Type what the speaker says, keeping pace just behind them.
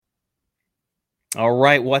All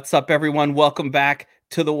right, what's up, everyone? Welcome back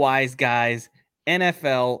to the Wise Guys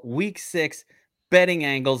NFL Week 6 betting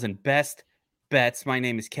angles and best bets. My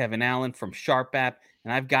name is Kevin Allen from Sharp App,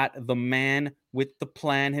 and I've got the man with the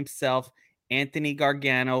plan himself, Anthony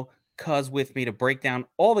Gargano, Cuz with me to break down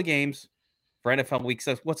all the games for NFL Week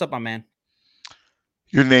 6. What's up, my man?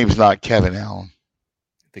 Your name's not Kevin Allen.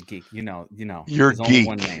 The geek. You're There's only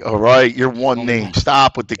one Geek. name. All right. You're one Only name. one.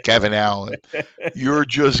 Stop with the Kevin Allen. You're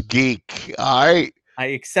just Geek. All right. I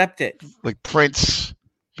accept it. Like Prince,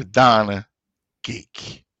 Madonna,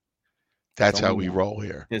 Geek. That's There's how only we one. roll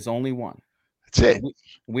here. There's only one. That's it.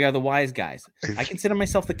 We are the Wise Guys. I consider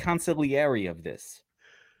myself the consigliere of this.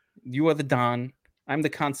 You are the Don. I'm the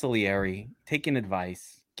consigliere, taking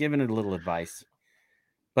advice, giving a little advice.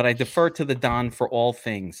 But I defer to the Don for all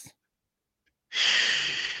things.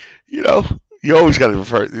 You know, you always got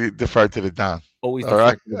to defer to the Don. Always All defer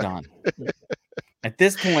right. to the Don. At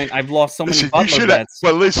this point, I've lost so many Listen, you Butler should have. bets.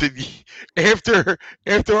 But listen, after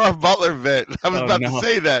our Butler bet, I was about to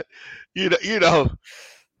say that. You know,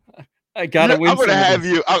 I gotta win. I'm going to some of have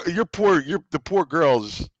these. you. The poor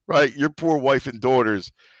girls, right? Your poor wife and daughters.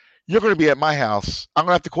 You're going to be at my house. I'm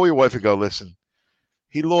going to have to call your wife and go, listen,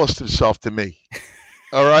 he lost himself to me.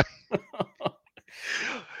 All right.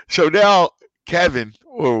 So now Kevin,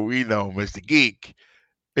 or we know Mr. Geek,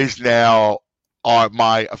 is now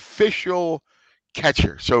my official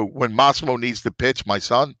catcher. So when Massimo needs to pitch, my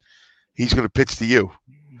son, he's going to pitch to you.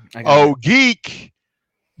 Oh, Geek,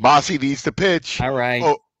 Mossy needs to pitch. All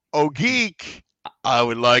right. Oh, Geek, I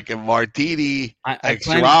would like a martini,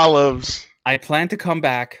 extra plan, olives. I plan to come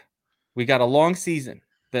back. We got a long season.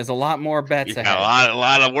 There's a lot more bets ahead. A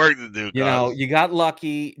lot of work to do. You know, you got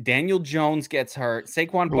lucky. Daniel Jones gets hurt.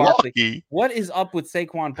 Saquon Barkley. Lucky. What is up with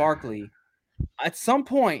Saquon Barkley? At some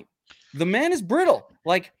point, the man is brittle.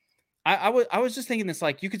 Like, I was just thinking this.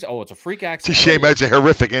 Like, you could say, oh, it's a freak accident. It's a shame. It's a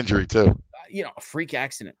horrific injury too. A freak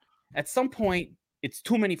accident. At some point, it's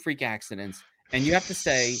too many freak accidents, and you have to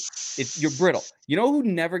say you're brittle. You know who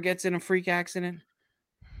never gets in a freak accident?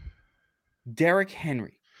 Derrick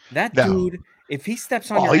Henry. That dude. If he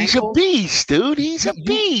steps on your he's ankle, a beast, dude. He's a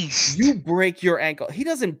beast. You break your ankle. He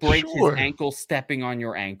doesn't break his ankle stepping on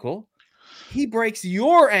your ankle. He breaks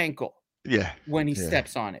your ankle. Yeah. When he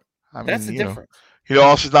steps on it. That's the difference. He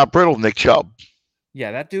also is not brittle, Nick Chubb.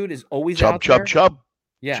 Yeah, that dude is always out there. Chubb.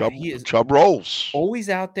 Yeah, he is Chubb rolls. Always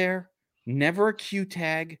out there. Never a Q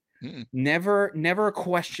tag. Never a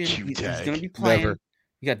question. He's going to be playing. Never.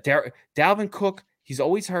 You got Dalvin Cook. He's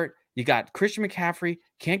always hurt. You got Christian McCaffrey,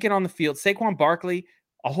 can't get on the field. Saquon Barkley,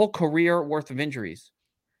 a whole career worth of injuries.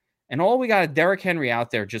 And all we got is Derrick Henry out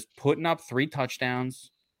there just putting up 3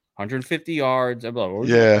 touchdowns, 150 yards. I'm like, oh,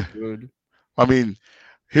 yeah. Good. I mean,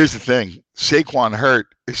 here's the thing. Saquon hurt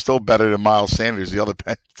is still better than Miles Sanders, the other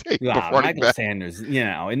Penn State. Michael Sanders,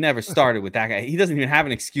 it never started with that guy. He doesn't even have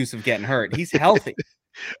an excuse of getting hurt. He's healthy.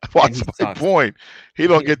 What's my point? He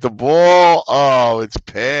don't get the ball. Oh, it's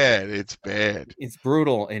bad. It's bad. It's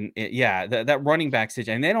brutal, and that running back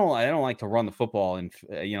situation. And they don't like to run the football, and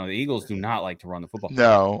the Eagles do not like to run the football.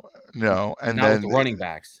 No, and not with the running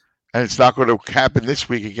backs. And it's not going to happen this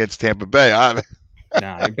week against Tampa Bay.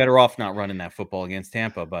 No, you're better off not running that football against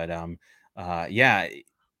Tampa. But I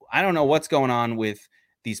don't know what's going on with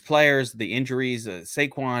these players, the injuries.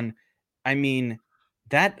 Saquon, I mean,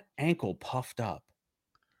 that ankle puffed up.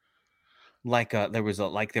 Like there was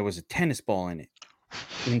a tennis ball in it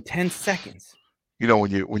in 10 seconds. You know,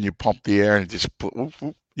 when you pump the air and it just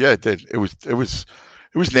it did. It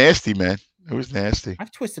was nasty, man. It was nasty.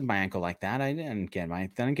 I've twisted my ankle like that. I didn't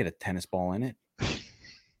get a tennis ball in it.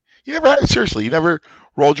 You never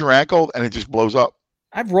rolled your ankle and it just blows up.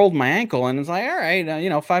 I've rolled my ankle and it's like, all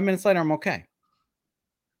right, 5 minutes later I'm okay.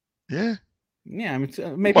 Yeah. Yeah,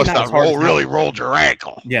 maybe not as hard. Really rolled your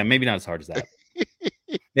ankle. Yeah, maybe not as hard as that.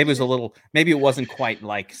 Maybe it wasn't quite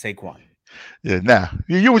like Saquon. Yeah, nah.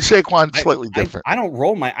 You and Saquon slightly different. I don't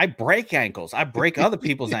roll I break ankles. I break other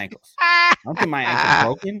people's ankles. I don't get my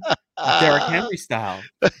ankle broken. Derrick Henry style.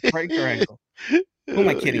 Break your ankle. Who am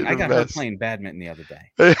I kidding? I got hurt playing badminton the other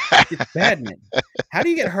day. It's badminton. How do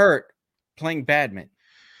you get hurt playing badminton?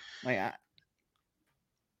 Yeah.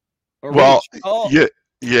 Well,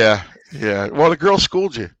 the girl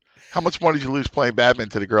schooled you. How much money did you lose playing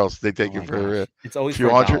badminton to the girls? They take you for it's always for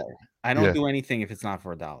 $1. I don't do anything if it's not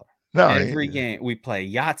for $1. No, every game we play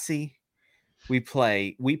Yahtzee, we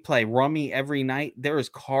play rummy every night. There is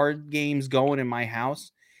card games going in my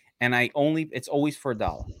house, and it's always for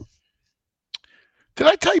 $1. Did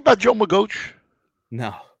I tell you about Joe Magooch?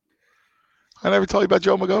 No. I never told you about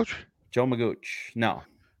Joe Magooch? Joe Magooch. No.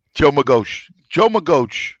 Joe Magooch. Joe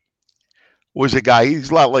Magooch was a guy. He's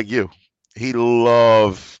a lot like you. He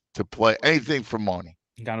loved to play anything for money.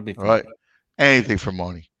 Gotta be fun. Right? Anything for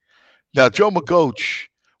money. Now, Joe McGoach,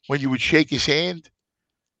 when you would shake his hand,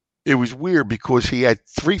 it was weird because he had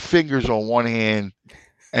 3 fingers on one hand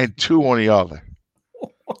and 2 on the other.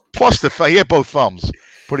 Plus he had both thumbs,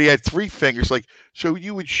 but he had 3 fingers. Like, so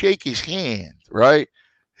you would shake his hand, right?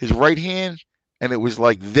 His right hand, and it was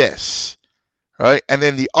like this, right? And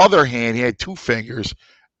then the other hand, he had 2 fingers,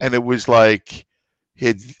 and it was like he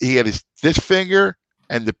had this finger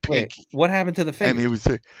and the pinky. Wait, what happened to the finger? And he was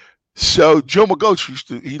so Joe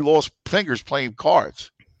McGoach he lost fingers playing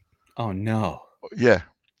cards. Oh no! Yeah,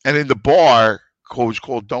 and in the bar, it was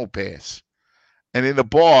called Don't Pass, and in the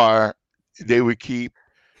bar they would keep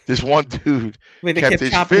this one dude. Wait, they kept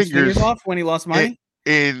his fingers off when he lost money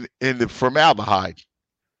in the formaldehyde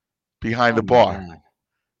behind the bar. Man.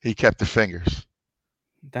 He kept the fingers.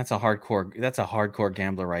 That's a hardcore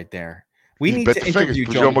gambler right there. We need to interview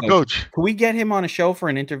Joe McGoach. Can we get him on a show for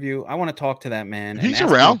an interview? I want to talk to that man. And He's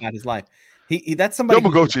around. About his life. That's somebody. Joe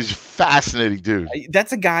McGoach is a fascinating dude.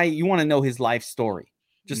 That's a guy you want to know his life story.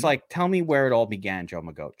 Just like tell me where it all began, Joe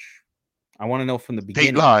McGoach. I want to know from the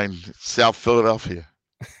beginning. Dateline, South Philadelphia.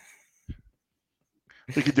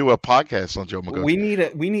 We could do a podcast on Joe McGoach.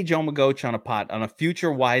 We need Joe McGoach on a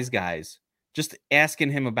future Wise Guys. Just asking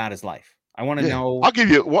him about his life. I want to know. I'll give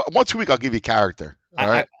you once a week. I'll give you a character. All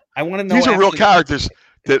right. I want to know. These are real characters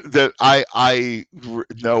that I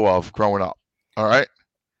know of growing up. All right.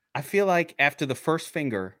 I feel like after the first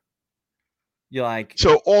finger, you're like.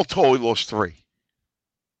 So all told, he lost 3.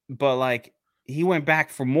 But like he went back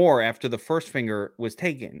for more after the first finger was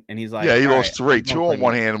taken, and he's like, yeah, he lost 3, 2 on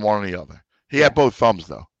one hand and 1 on the other. He had both thumbs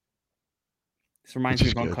though. This reminds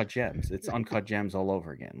me of Uncut Gems. It's Uncut Gems all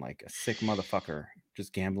over again, like a sick motherfucker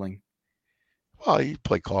just gambling. Well, you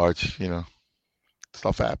play cards,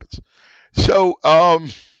 stuff happens. So, I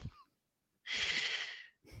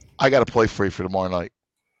got to play free for tomorrow night.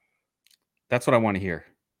 That's what I want to hear.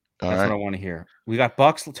 What I want to hear. We got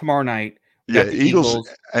Bucks tomorrow night. Yeah, Eagles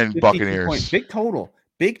and Buccaneers. Points. Big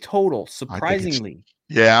total. Surprisingly.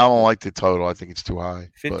 I don't like the total. I think it's too high.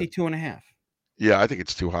 52.5. Yeah, I think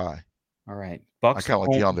it's too high. All right. Bucks. I kind of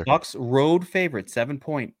like the under. Bucks road favorite,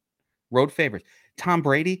 7-point road favorite. Tom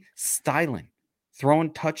Brady styling,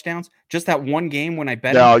 throwing touchdowns. Just that one game when I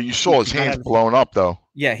bet. No, you saw his hands blown up though.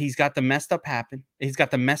 Yeah, he's got the messed up He's got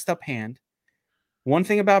the messed up hand. One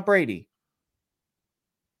thing about Brady,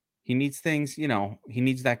 he needs things. He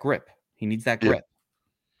needs that grip. He needs that grip.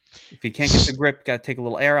 Yeah. If he can't get the grip, got to take a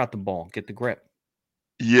little air out the ball. Get the grip.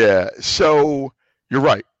 Yeah. So you're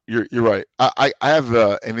right. You're right. I have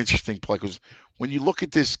an interesting play because when you look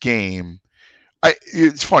at this game,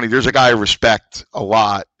 it's funny. There's a guy I respect a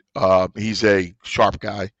lot. He's a sharp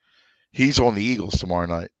guy. He's on the Eagles tomorrow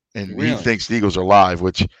night, and he thinks the Eagles are live,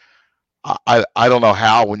 which I don't know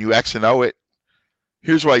how. When you X and O it,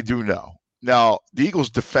 here's what I do know. Now, the Eagles'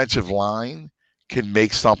 defensive line can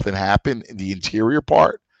make something happen in the interior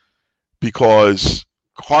part because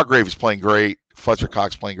Hargrave is playing great. Fletcher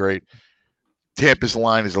Cox playing great. Tampa's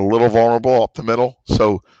line is a little vulnerable up the middle.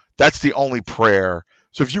 So that's the only prayer.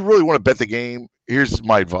 So if you really want to bet the game, here's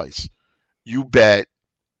my advice. You bet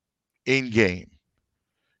in game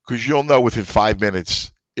because you'll know within 5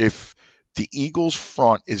 minutes if the Eagles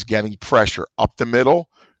front is getting pressure up the middle,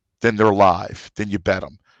 then they're live. Then you bet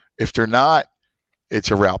them. If they're not,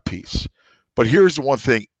 it's a route piece. But here's the one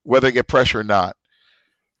thing, whether they get pressure or not,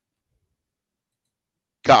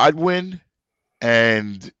 Godwin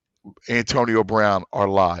and Antonio Brown are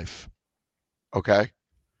live. Okay?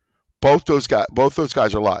 Both those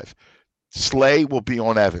guys are live. Slay will be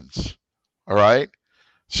on Evans. All right?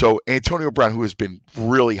 So Antonio Brown, who has been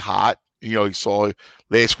really hot, you saw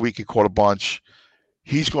last week he caught a bunch.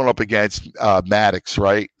 He's going up against Maddox,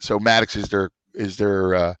 right? So Maddox is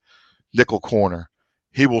their nickel corner.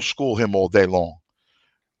 He will school him all day long.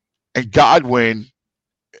 And Godwin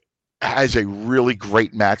has a really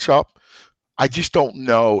great matchup. I just don't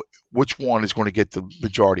know which one is going to get the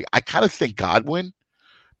majority. I kind of think Godwin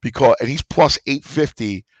and he's plus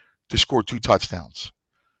 850 to score 2 touchdowns.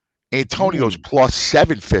 Antonio's plus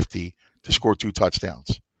 750 to score 2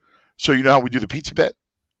 touchdowns. So you know how we do the pizza bet?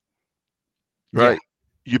 Right?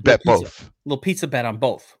 Yeah. You bet both. Little pizza bet on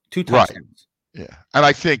both. 2 touchdowns. Right. Yeah. And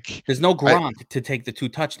I think there's no Gronk to take the 2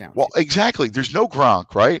 touchdowns. Well, exactly. There's no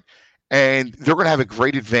Gronk, right? And they're going to have a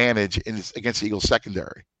great advantage against the Eagles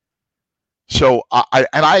secondary. So I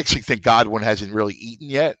actually think Godwin hasn't really eaten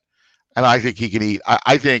yet, and I think he can eat.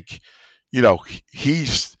 I think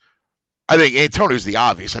Antonio's the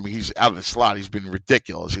obvious. I mean, he's out of the slot. He's been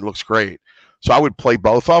ridiculous. He looks great. So I would play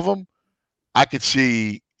both of them. I could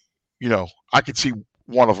see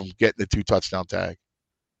one of them getting the 2 touchdown tag.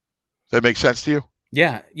 Does that make sense to you?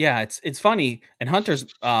 Yeah. It's funny, and Hunter's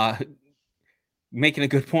making a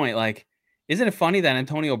good point. Like, isn't it funny that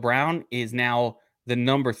Antonio Brown is now the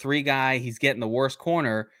number 3 guy? He's getting the worst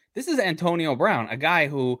corner. This is Antonio Brown, a guy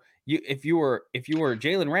who if you were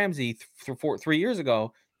Jalen Ramsey 3 years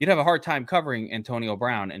ago, you'd have a hard time covering Antonio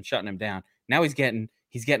Brown and shutting him down. Now he's getting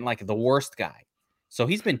like the worst guy. So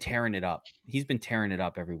he's been tearing it up. He's been tearing it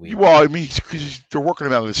up every week. Well, I mean, because they're working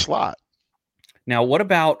him out of the slot. Now, what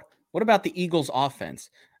about the Eagles' offense?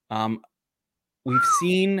 We've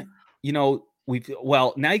seen, now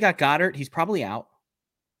you got Goddard. He's probably out.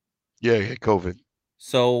 Yeah, COVID.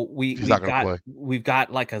 So we've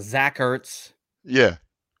got like a Zach Ertz. Yeah.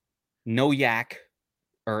 No Yak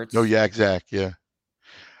Ertz. No Yak Zach. Yeah.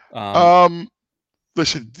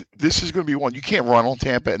 Listen, this is going to be one you can't run on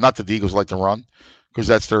Tampa. Not that the Eagles like to run, because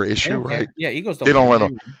that's their issue, right? Yeah, Eagles don't run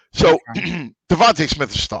on. So Devontae Smith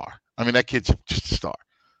is a star. I mean, that kid's just a star.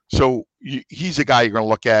 So he's a guy you're going to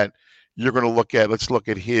look at. Let's look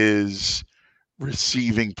at his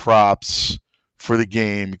receiving props for the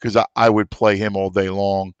game, because I would play him all day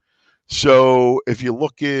long. So if you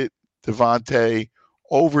look at Devontae,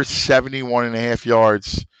 over 71.5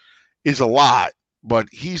 yards is a lot, but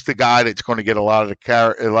he's the guy that's going to get a lot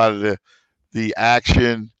of the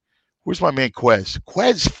action. Where's my man Quez?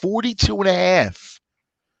 Quez 42.5.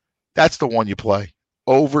 That's the one you play.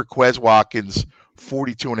 Over Quez Watkins,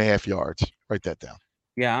 42.5 yards. Write that down.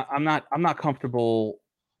 Yeah, I'm not comfortable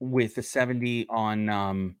with the 70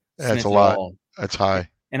 on That's a lot. That's high.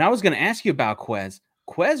 And I was going to ask you about Quez.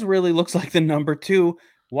 Quez really looks like the number 2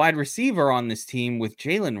 wide receiver on this team with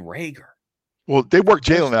Jalen Reagor. Well, they work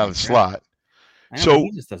Jalen out of the slot. So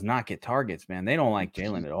he just does not get targets, man. They don't like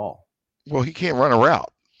Jalen at all. Well, he can't run a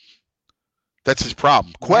route. That's his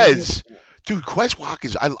problem. Quez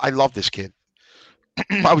Watkins, I love this kid.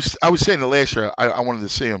 I was saying it last year. I wanted to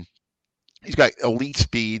see him. He's got elite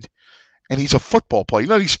speed, and he's a football player. You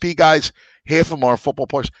know these speed guys, half of them are football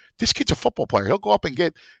players. This kid's a football player. He'll go up and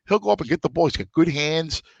get the ball. He's got good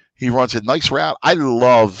hands. He runs a nice route. I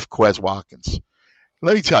love Quez Watkins.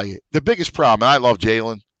 Let me tell you, the biggest problem, and I love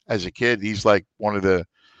Jalen as a kid. He's like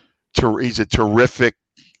he's a terrific,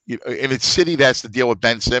 in a city that has to deal with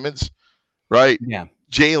Ben Simmons, right? Yeah.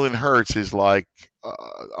 Jalen Hurts is like,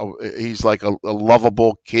 he's like a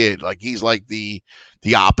lovable kid. Like he's like the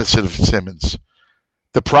opposite of Simmons.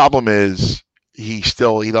 The problem is he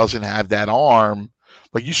doesn't have that arm.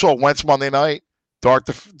 Like you saw Wentz Monday night, dart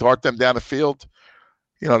them down the field.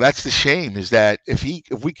 That's the shame, is that if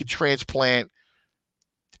we could transplant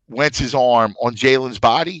Wentz's arm on Jalen's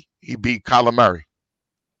body, he'd be Kyler Murray.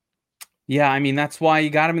 Yeah, I mean, that's why you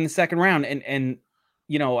got him in the second round. And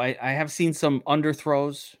I have seen some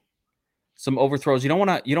underthrows, some overthrows. You don't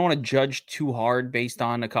want to judge too hard based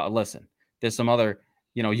on listen, there's some other,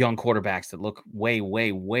 young quarterbacks that look way,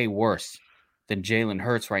 way, way worse than Jalen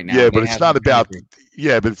Hurts right now. Yeah, but it's not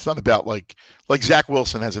about like Zach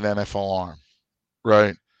Wilson has an NFL arm.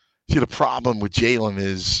 Right. See, the problem with Jalen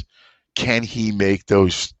is, can he make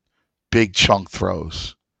those big chunk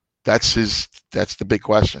throws? That's the big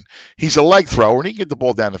question. He's a leg thrower, and he can get the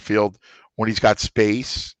ball down the field when he's got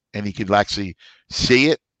space and he can actually see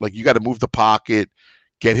it. Like, you got to move the pocket,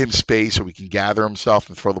 get him space so he can gather himself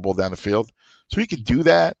and throw the ball down the field. So he can do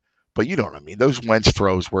that. But you know what I mean? Those Wentz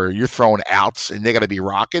throws where you're throwing outs and they got to be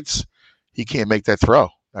rockets, he can't make that throw.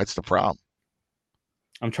 That's the problem.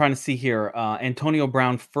 I'm trying to see here. Antonio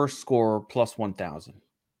Brown, first score, plus 1,000.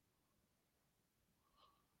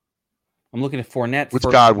 I'm looking at Fournette. What's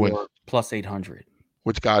Godwin? Score, plus 800.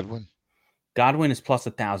 What's Godwin? Godwin is plus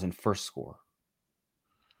 1,000, first score.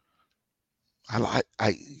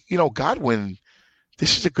 Godwin,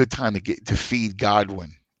 this is a good time to feed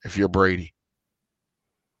Godwin if you're Brady.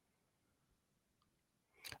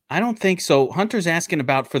 I don't think so. Hunter's asking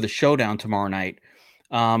about for the showdown tomorrow night.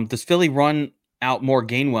 Does Philly run out more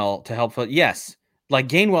Gainwell to help? Yes. Like,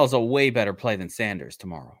 Gainwell's a way better play than Sanders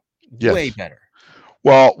tomorrow. Yes. Way better.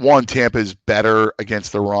 Well, one, Tampa is better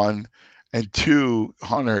against the run. And two,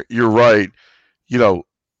 Hunter, you're right.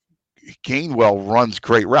 Gainwell runs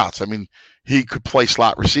great routes. I mean, he could play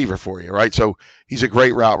slot receiver for you, right? So he's a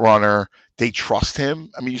great route runner. They trust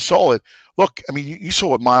him. I mean, you saw it. Look, I mean, you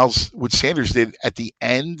saw what Sanders did at the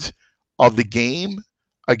end of the game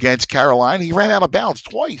against Carolina. He ran out of bounds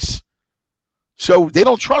twice. So they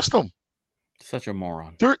don't trust him. Such a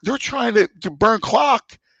moron. They're trying to burn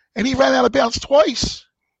clock, and he ran out of bounds twice.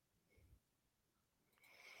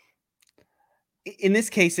 In this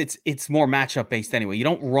case, it's more matchup based anyway. You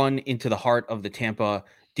don't run into the heart of the Tampa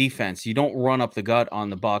defense. You don't run up the gut on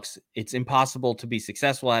the Bucks. It's impossible to be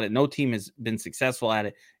successful at it. No team has been successful at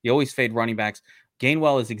it. You always fade running backs.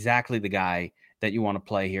 Gainwell is exactly the guy that you want to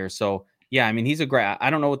play here. So yeah, I mean, he's a great. I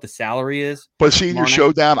don't know what the salary is, but seeing your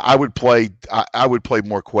showdown, I would play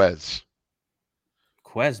more Quez.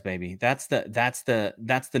 Quez, baby. That's the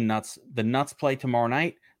nuts play tomorrow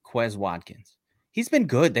night. Quez Watkins. He's been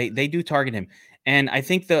good. They do target him, and I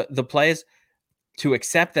think the play is to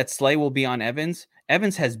accept that Slay will be on Evans.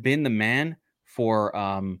 Evans has been the man for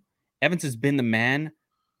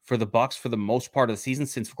the Bucks for the most part of the season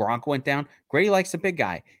since Gronk went down. Grady likes a big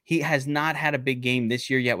guy. He has not had a big game this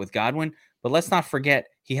year yet with Godwin, but let's not forget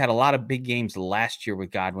he had a lot of big games last year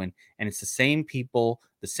with Godwin, and it's the same people,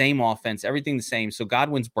 the same offense, everything the same. So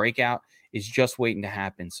Godwin's breakout is just waiting to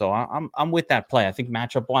happen. So I'm with that play. I think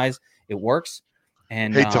matchup wise it works.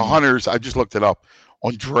 And hey, to Hunters, I just looked it up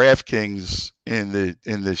on DraftKings in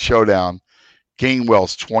the showdown.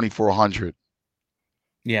 Gainwell's 2,400.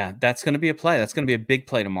 Yeah, that's going to be a play. That's going to be a big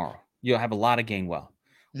play tomorrow. You'll have a lot of Gainwell.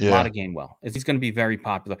 A lot of Gainwell. He's going to be very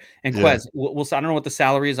popular. And Quez, we'll I don't know what the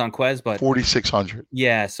salary is on Quez, but 4,600.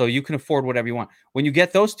 Yeah, so you can afford whatever you want. When you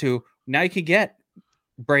get those two, now you can get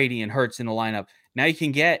Brady and Hurts in the lineup. Now you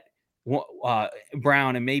can get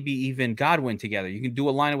Brown and maybe even Godwin together. You can do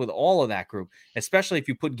a lineup with all of that group, especially if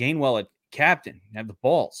you put Gainwell at captain. You have the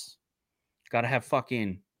balls. Got to have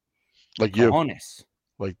fucking like cojones. You,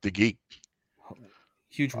 like the geek.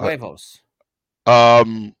 Huge huevos.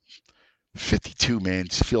 52, man.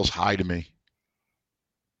 It feels high to me.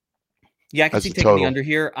 Yeah, I can see taking the under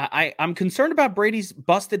here. I'm concerned about Brady's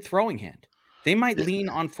busted throwing hand. They might lean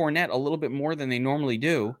on Fournette a little bit more than they normally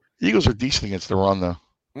do. Eagles are decent against the run, though.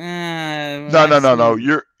 No.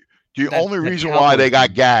 The only reason why they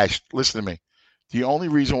got gashed, listen to me. The only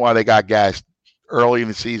reason why they got gashed early in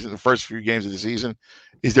the season, the first few games of the season,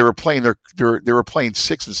 is they were playing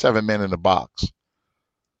 6 and 7 men in the box.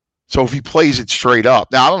 So if he plays it straight up,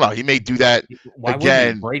 now I don't know, he may do that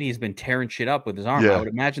again. Brady's been tearing shit up with his arm. Yeah. I would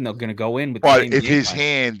imagine they're going to go in with. But if his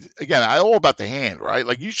hand, again, I all about the hand, right?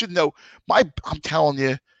 Like you should know. I'm telling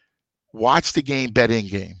you, watch the game, bet in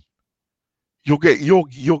game. You'll get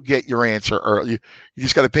your answer early. You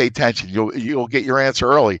just got to pay attention. You'll get your answer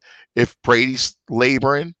early. If Brady's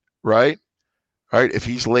laboring, right? If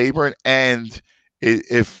he's laboring, and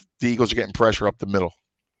if the Eagles are getting pressure up the middle.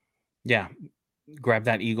 Yeah. Grab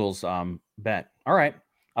that Eagles bet. All right.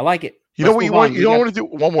 I like it. You know what you want? You don't want to do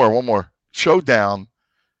one more showdown.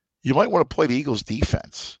 You might want to play the Eagles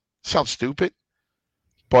defense. Sounds stupid,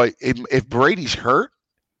 but if Brady's hurt,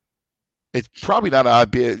 it's probably not an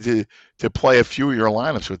idea to play a few of your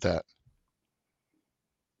lineups with that.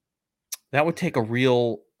 That would take a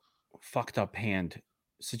real fucked up hand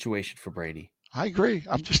situation for Brady. I agree.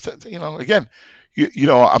 I'm just, again,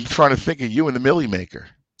 I'm trying to think of you and the Millie Maker.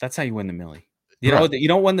 That's how you win the Millie. You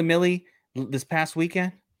know when the Millie this past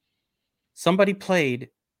weekend? Somebody played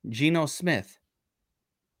Geno Smith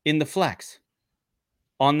in the flex.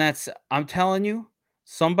 On that, I'm telling you,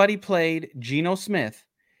 somebody played Geno Smith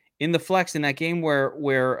in the flex in that game where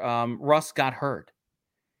Russ got hurt.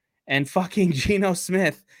 And fucking Geno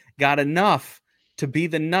Smith got enough to be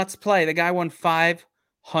the nuts play. The guy won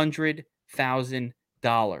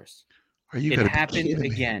 $500,000. It happened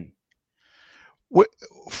again. What?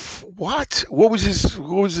 What was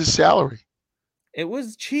his salary? It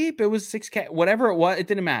was cheap. It was $6,000. Whatever it was, it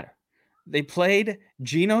didn't matter. They played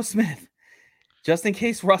Geno Smith just in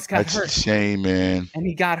case Russ got hurt. That's insane, man. And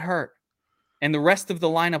he got hurt. And the rest of the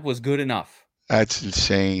lineup was good enough. That's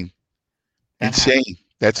insane.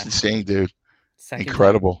 That's insane, dude.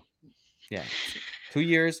 Incredible. Yeah. 2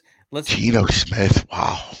 years. Geno Smith.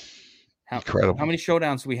 Wow. Incredible. How many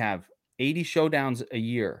showdowns do we have? 80 showdowns a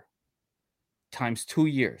year. Times 2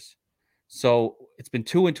 years. So it's been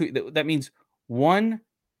 2 and 2. That means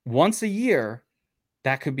once a year,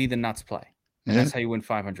 that could be the nuts play. And that's how you win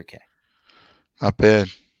 $500K. Not bad.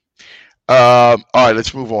 All right,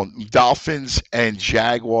 let's move on. Dolphins and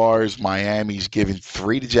Jaguars. Miami's giving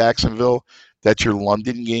 3 to Jacksonville. That's your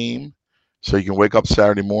London game. So you can wake up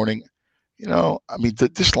Saturday morning.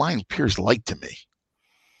 This line appears light to me.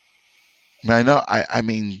 I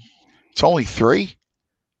mean, it's only 3.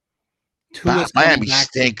 Miami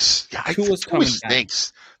stinks. Tua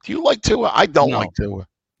stinks. Do you like Tua? I don't like Tua.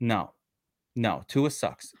 No. Tua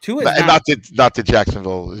sucks. Tua is not the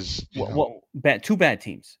Jacksonville is. Bad. 2 bad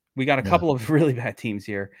teams. We got a couple of really bad teams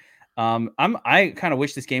here. I kind of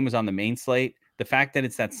wish this game was on the main slate. The fact that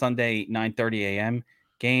it's that Sunday 9:30 a.m.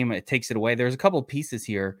 game, it takes it away. There's a couple of pieces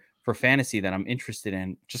here for fantasy that I'm interested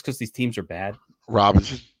in, just because these teams are bad.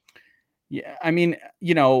 Robinson. Yeah, I mean,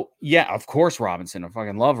 yeah, of course Robinson. I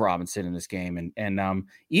fucking love Robinson in this game, and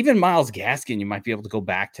even Myles Gaskin. You might be able to go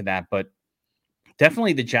back to that, but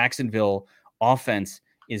definitely the Jacksonville offense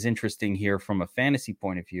is interesting here from a fantasy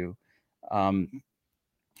point of view.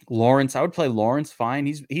 Lawrence, I would play Lawrence fine.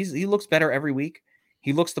 He looks better every week.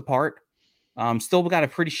 He looks the part. Still got a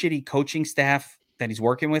pretty shitty coaching staff that he's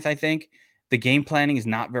working with. I think the game planning is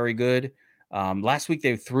not very good. Last week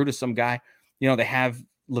they threw to some guy. They have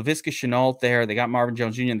Laviska Shenault there. They got Marvin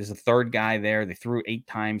Jones Jr. There's a third guy there. They threw 8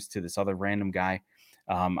 times to this other random guy.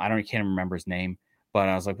 I can't remember his name, but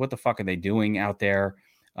I was like, what the fuck are they doing out there?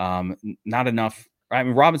 Not enough. I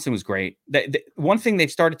mean, Robinson was great. One thing they've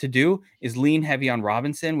started to do is lean heavy on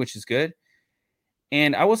Robinson, which is good.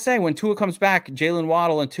 And I will say, when Tua comes back, Jalen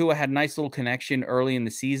Waddle and Tua had a nice little connection early in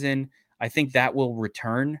the season. I think that will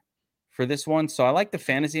return for this one. So I like the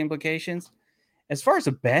fantasy implications. As far as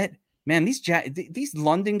a bet, man, these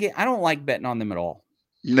London games, I don't like betting on them at all.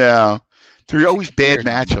 No, they're always bad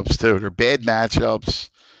matchups too. They're bad matchups.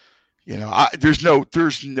 There's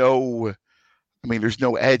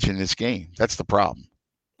no edge in this game. That's the problem.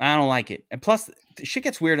 I don't like it. And plus, shit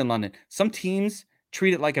gets weird in London. Some teams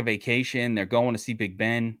treat it like a vacation. They're going to see Big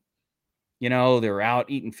Ben. They're out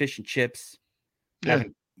eating fish and chips,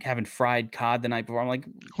 having fried cod the night before. I'm like,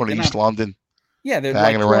 going to East London. Yeah, they're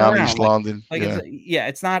hanging around East London.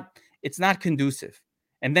 It's not conducive.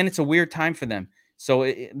 And then it's a weird time for them.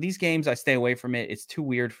 So these games, I stay away from it. It's too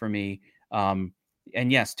weird for me. And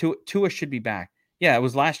yes, Tua should be back. Yeah, it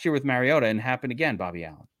was last year with Mariota and happened again, Bobby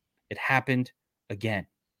Allen. It happened again.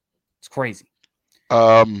 It's crazy.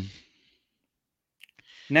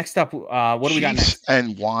 Next up, what do we got next?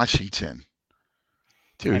 And Washington.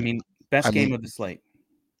 Dude, I mean, best game of the slate.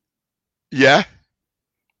 Yeah.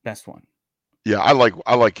 Best one. Yeah, I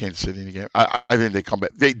like Kansas City in the game. I think they come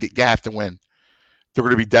back. They have to win. They're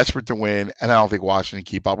going to be desperate to win, and I don't think Washington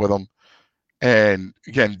keep up with them. And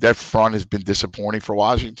again, that front has been disappointing for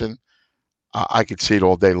Washington. I could see it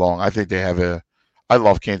all day long. I think they have I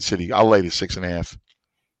love Kansas City. I'll lay the 6.5.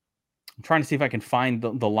 I'm trying to see if I can find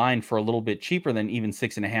the line for a little bit cheaper than even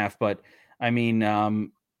 6.5. But I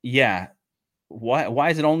mean, yeah. Why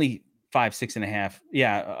is it only 5, 6.5?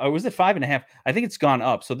 Yeah, or was it 5.5? I think it's gone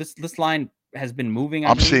up. So this line has been moving.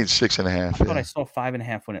 I'm seeing 6.5. I thought I saw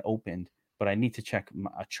 5.5 when it opened, but I need to check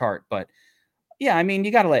a chart. But yeah, I mean,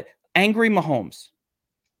 you got to let angry Mahomes.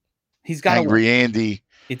 He's got angry Andy.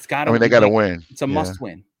 It's got to. They got to win. It's a must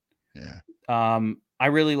win. Yeah. I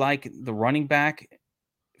really like the running back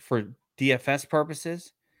for DFS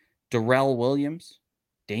purposes. Darrell Williams,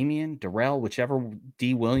 Darrell, whichever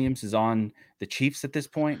D Williams is on the Chiefs at this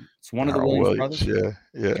point. It's one of the Williams brothers.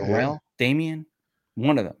 Yeah. Darrell, Damian,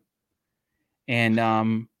 one of them. And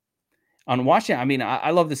on Washington, I mean,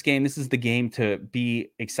 I love this game. This is the game to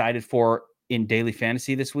be excited for in daily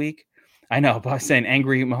fantasy this week. I know, but I was saying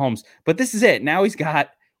angry Mahomes, but this is it. Now he's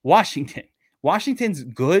got Washington. Washington's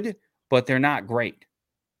good, but they're not great.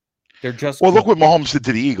 They're just look what Mahomes did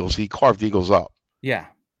to the Eagles. He carved the Eagles up. Yeah.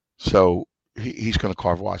 So he's going to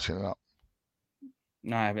carve Washington up.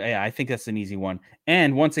 No, I think that's an easy one.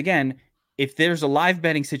 And once again, if there's a live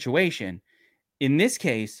betting situation, in this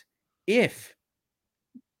case, if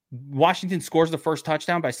Washington scores the first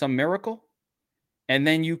touchdown by some miracle, and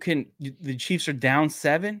then the Chiefs are down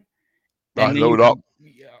 7, and load up.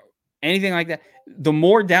 Anything like that. The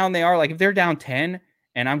more down they are, like if they're down 10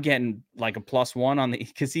 and I'm getting like a +1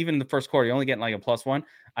 because even in the first quarter, you're only getting like a +1.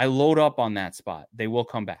 I load up on that spot. They will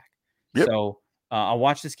come back. Yep. So I'll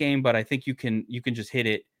watch this game, but I think you can just hit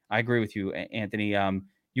it. I agree with you, Anthony.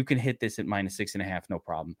 You can hit this at -6.5, no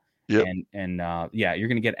problem. Yep. And you're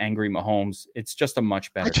going to get angry Mahomes. It's just a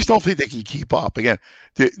much better. I just don't think they can keep up. Again,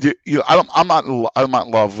 I'm not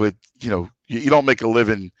in love with, you don't make a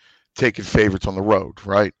living taking favorites on the road,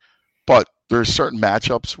 right? But there's certain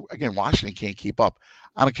matchups. Again, Washington can't keep up.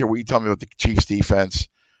 I don't care what you tell me about the Chiefs defense.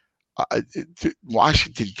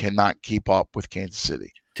 Washington cannot keep up with Kansas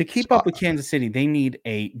City. To keep up with Kansas City, they need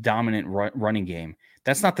a dominant running game.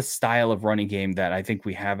 That's not the style of running game that I think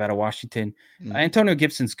we have out of Washington. Antonio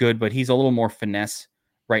Gibson's good, but he's a little more finesse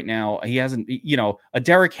right now. He hasn't, a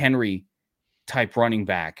Derrick Henry type running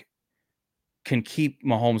back can keep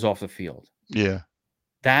Mahomes off the field. Yeah.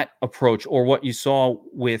 That approach, or what you saw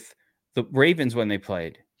with the Ravens when they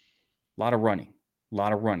played, a lot of running, a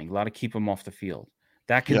lot of keep them off the field.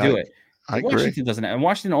 That can do it. Washington doesn't, and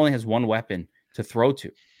Washington only has one weapon to throw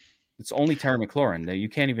to. It's only Terry McLaurin. You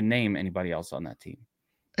can't even name anybody else on that team.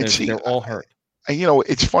 They're all hurt. And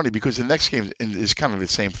it's funny because the next game is kind of the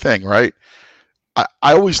same thing, right?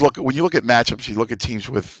 I always look when you look at matchups, you look at teams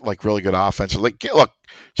with like really good offense. Like, look,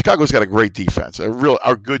 Chicago's got a great defense, a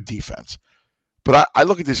good defense. But I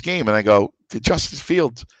look at this game and I go, Justin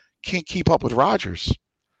Fields can't keep up with Rodgers.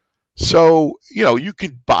 So, you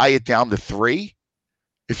could buy it down to 3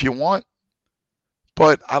 if you want,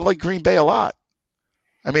 but I like Green Bay a lot.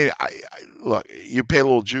 I mean, look, you pay a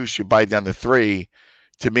little juice, you buy it down to 3.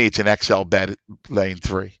 To me, it's an XL bet laying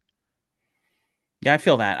 3. Yeah, I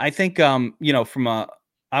feel that. I think, I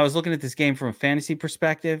was looking at this game from a fantasy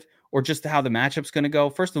perspective or just how the matchup's going to go.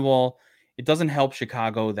 First of all, it doesn't help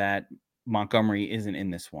Chicago that Montgomery isn't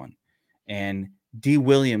in this one. And D.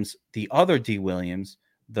 Williams, the other D. Williams,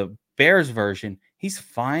 the Bears version, he's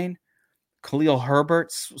fine. Khalil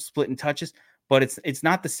Herbert splitting touches, but it's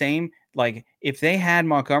not the same. Like, if they had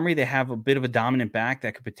Montgomery, they have a bit of a dominant back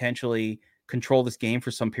that could potentially control this game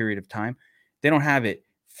for some period of time. They don't have it.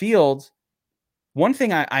 Fields, one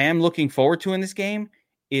thing I am looking forward to in this game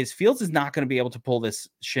is Fields is not going to be able to pull this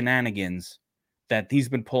shenanigans that he's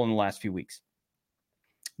been pulling the last few weeks.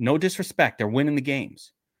 No disrespect. They're winning the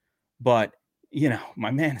games. But,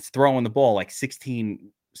 my man is throwing the ball like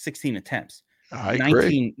 16 attempts. I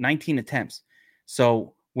agree. 19 attempts.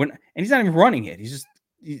 So and he's not even running it. He's just,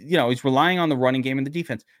 he's relying on the running game and the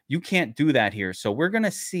defense. You can't do that here. So we're going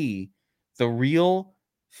to see the real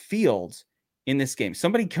Fields in this game.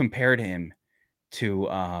 Somebody compared him to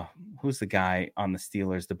who's the guy on the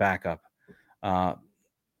Steelers, the backup.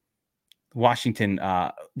 Washington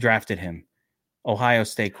drafted him. Ohio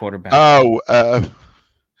State quarterback. Oh,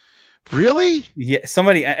 really? Yeah,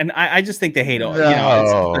 somebody, and I just think they hate, no.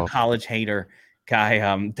 It's a college hater guy,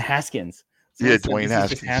 Haskins. So yeah, Dwayne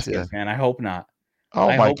Haskins, man. I hope not.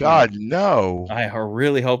 Oh my God, no! I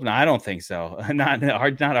really hope not. I don't think so. Not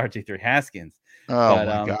RG3 Haskins. Oh my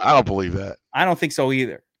God, I don't believe that. I don't think so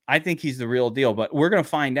either. I think he's the real deal, but we're gonna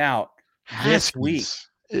find out this week.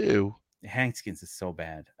 Ew. Haskins is so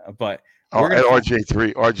bad, but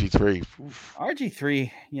RG3.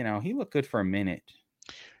 RG3, he looked good for a minute.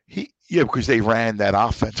 Because they ran that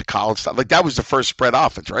offense, college stuff. Like, that was the first spread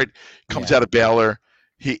offense, right? Comes out of Baylor.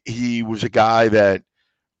 He was a guy that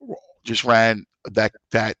just ran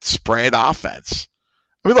that spread offense.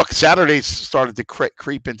 I mean, look, Saturdays started to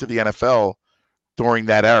creep into the NFL during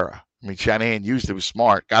that era. I mean, Shanahan used it, was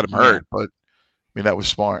smart, got him hurt, but that was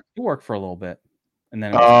smart. He worked for a little bit, and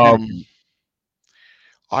then all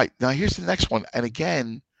right, now here's the next one, and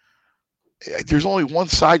again, there's only one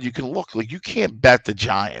side you can look. Like, you can't bet the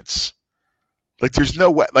Giants. Like, there's no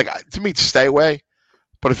way. Like, to me, stay away.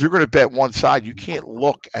 But if you're going to bet one side, you can't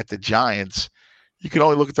look at the Giants. You can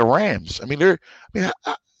only look at the Rams. I mean,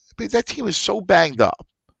 that team is so banged up.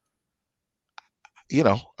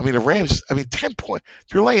 The Rams. 10 points.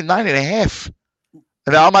 They're laying 9.5.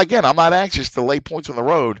 And now, I'm not anxious to lay points on the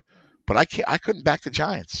road, but I couldn't back the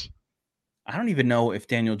Giants. I don't even know if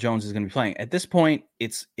Daniel Jones is going to be playing. At this point,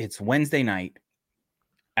 it's Wednesday night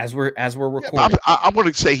as we're recording. I'm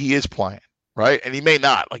going to say he is playing, right? And he may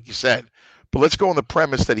not, like you said. But let's go on the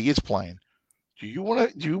premise that he is playing. Do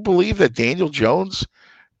you believe that Daniel Jones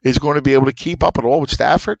is going to be able to keep up at all with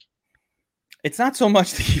Stafford? It's not so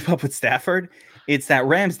much to keep up with Stafford. It's that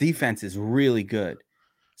Rams defense is really good.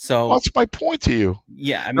 So that's my point to you.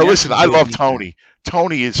 Yeah. Now, listen, I love Tony.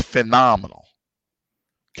 Tony is phenomenal.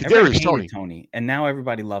 Everybody hated Tony, and now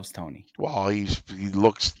everybody loves Tony. Well, he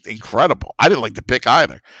looks incredible. I didn't like the pick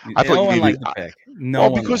either. I thought you needed the pick. No,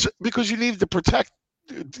 because you needed to protect.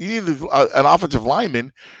 You needed an offensive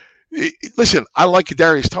lineman. Listen, I like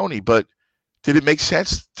Kadarius Toney, but did it make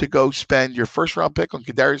sense to go spend your first round pick on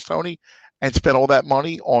Kadarius Toney and spend all that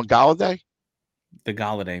money on Golladay? The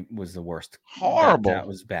Golladay was the worst. Horrible. That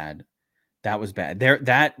was bad. That was bad.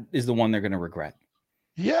 That is the one they're going to regret.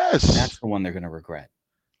 Yes, that's the one they're going to regret.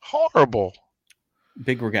 Horrible.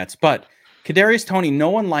 Big regrets. But Kadarius Toney, no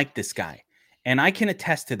one liked this guy. And I can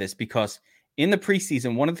attest to this because in the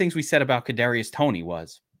preseason, one of the things we said about Kadarius Toney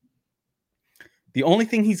was the only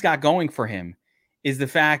thing he's got going for him is the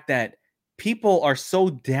fact that people are so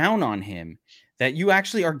down on him that you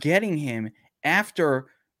actually are getting him after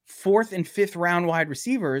 4th and 5th round wide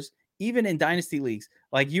receivers, even in dynasty leagues.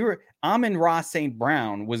 Like, Amon-Ra St.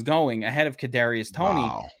 Brown was going ahead of Kadarius Toney.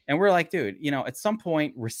 Wow. And we're like, dude, at some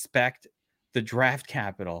point, respect the draft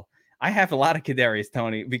capital. I have a lot of Kadarius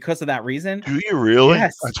Toney because of that reason. Do you really?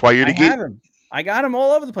 Yes. That's why you're the geek. I got him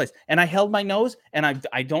all over the place. And I held my nose, and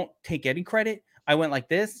I don't take any credit. I went like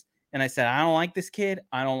this, and I said, I don't like this kid.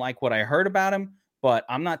 I don't like what I heard about him, but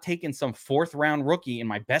I'm not taking some 4th round rookie in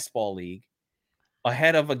my best ball league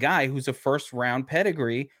ahead of a guy who's a 1st round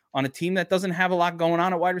pedigree on a team that doesn't have a lot going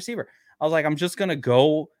on at wide receiver. I was like, I'm just going to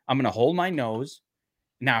go. I'm going to hold my nose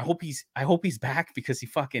Now I hope he's back because he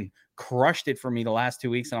fucking crushed it for me the last 2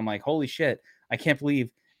 weeks, and I'm like, holy shit, I can't believe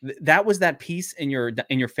that was that piece in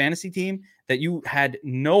your fantasy team that you had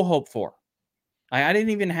no hope for. I didn't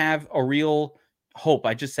even have a real hope.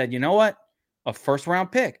 I just said, you know what, a first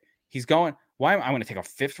round pick. He's going. Why am I going to take a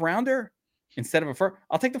 5th rounder instead of a first?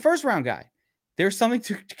 I'll take the first round guy. There's something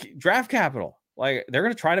to draft capital. Like, they're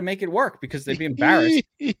going to try to make it work because they'd be embarrassed.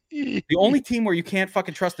 The only team where you can't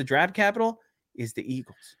fucking trust the draft capital is the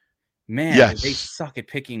Eagles. Man, they suck at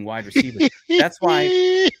picking wide receivers. That's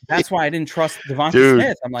why I didn't trust Devonta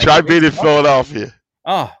Smith. I'm like, try beating Philadelphia.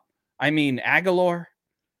 Oh, I mean, Aguilar,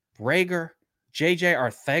 Rager, JJ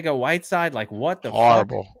Arcega-Whiteside. Like, what the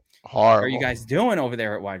fuck are you guys doing over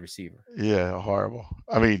there at wide receiver? Yeah, horrible.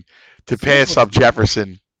 I mean, to pass up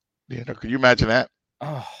Jefferson, could you imagine that?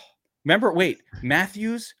 Oh, remember? Wait,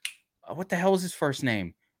 Matthews. What the hell was his first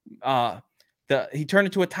name? He turned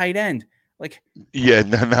into a tight end. Like, yeah,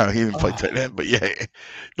 no, he didn't play tight end, but yeah,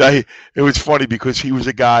 it was funny because he was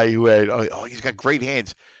a guy who had he's got great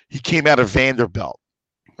hands. He came out of Vanderbilt,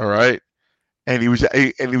 all right, and he was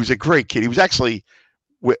a great kid. He was actually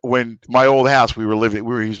when my old house we were living,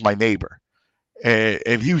 he was my neighbor,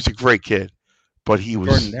 and he was a great kid, but he was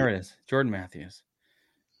Jordan. There it is, Jordan Matthews.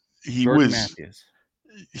 Matthews.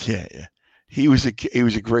 Yeah, he was a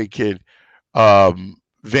great kid,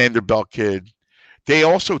 Vanderbilt kid. They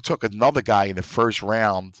also took another guy in the first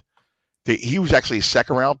round. He was actually a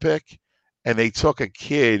 2nd round pick, and they took a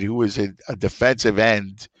kid who was a defensive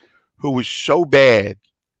end who was so bad,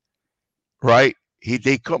 right?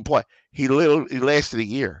 They couldn't play. He lasted a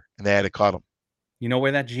year, and they had to cut him. You know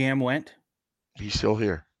where that GM went? He's still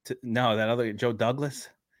here. No, that other Joe Douglas,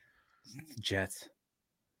 Jets.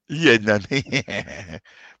 Yeah,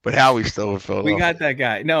 but Howie's still with Philadelphia. We got that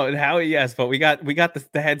guy. No, Howie, yes, but we got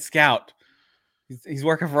the head scout. He's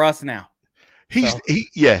working for us now. He's not. I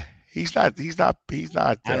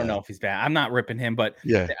don't know if he's bad. I'm not ripping him, but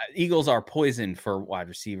yeah, Eagles are poison for wide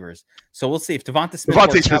receivers. So we'll see if Devonta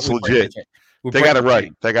Smith's legit. They got it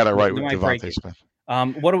right. They got it right with Devonta Smith.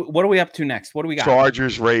 What are we up to next? What do we got?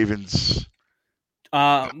 Chargers, Ravens.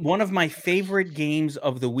 One of my favorite games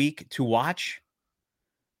of the week to watch.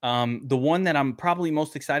 The one that I'm probably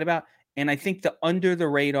most excited about, and I think the under the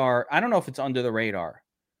radar. I don't know if it's under the radar.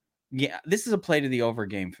 Yeah, this is a play to the over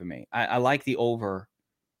game for me. I like the over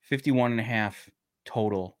 51.5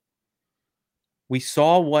 total. We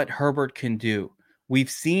saw what Herbert can do. We've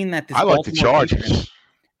seen that this. I like the Chargers.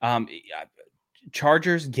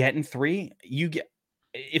 Chargers getting 3.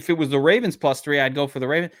 If it was the Ravens +3, I'd go for the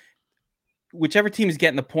Ravens. Whichever team is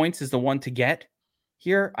getting the points is the one to get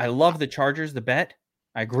here. I love the Chargers, the bet.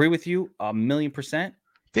 I agree with you 1,000,000%.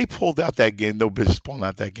 They pulled out that game. No business pulling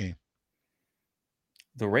out that game.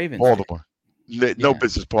 The Ravens. Baltimore. No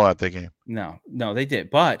business pulling out that game. No, they did.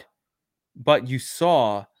 But you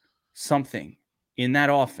saw something in that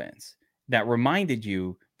offense that reminded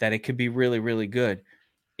you that it could be really, really good.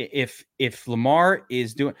 If Lamar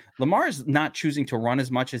is not choosing to run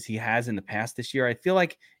as much as he has in the past this year, I feel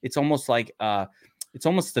like it's almost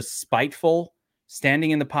the spiteful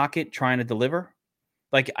standing in the pocket trying to deliver.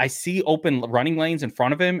 Like, I see open running lanes in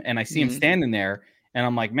front of him, and I see him standing there, and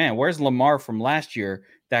I'm like, man, where's Lamar from last year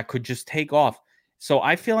that could just take off? So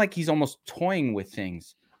I feel like he's almost toying with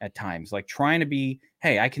things at times, like trying to be,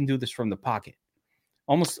 hey, I can do this from the pocket.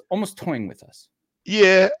 Almost toying with us.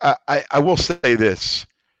 Yeah, I will say this.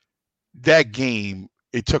 That game,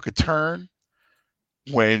 it took a turn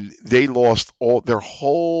when they lost their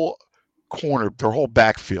whole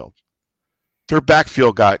backfield. Their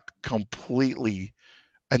backfield got completely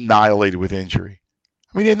annihilated with injury.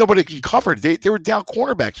 I mean, nobody can cover it. They were down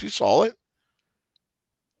cornerbacks. You saw it.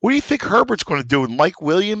 What do you think Herbert's going to do with Mike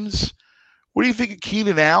Williams? What do you think of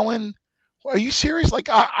Keenan Allen? Are you serious? Like,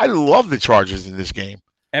 I love the Chargers in this game.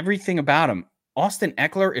 Everything about him. Austin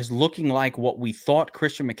Eckler is looking like what we thought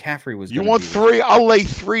Christian McCaffrey was. You want 3? I'll lay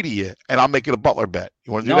 3 to you, and I'll make it a Butler bet.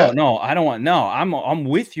 You want to do that? No, I don't want. No, I'm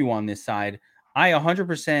with you on this side. I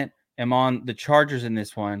 100% am on the Chargers in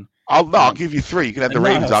this one. I'll give you 3. You can have the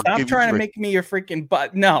Ravens. Stop trying to make me your freaking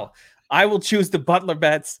butt. No, I will choose the Butler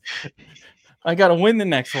bets. I got to win the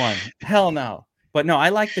next one. Hell no. But no, I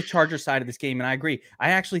like the Charger side of this game, and I agree.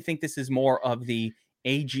 I actually think this is more of the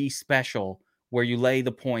AG special where you lay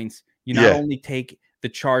the points. You not only take the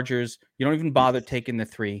Chargers, you don't even bother taking the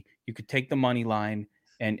 3. You could take the money line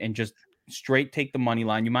and just straight take the money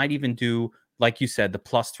line. You might even do, like you said, the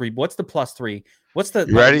 +3. What's the +3?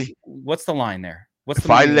 You ready? What's the line there? If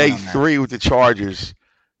I lay 3 with the Chargers,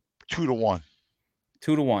 2-1.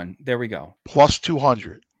 2-1. There we go.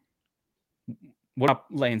 +200. What up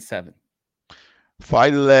laying 7? If I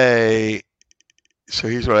lay So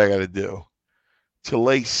here's what I got to do. To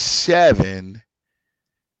lay 7,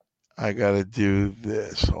 I got to do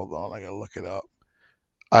this. Hold on. I got to look it up.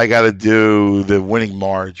 I got to do the winning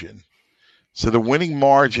margin. So the winning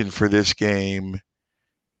margin for this game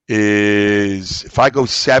is, if I go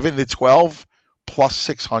 7 to 12 plus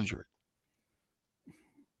 600.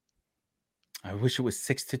 I wish it was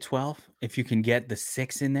 6 to 12. If you can get the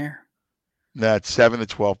 6 in there. That's 7 to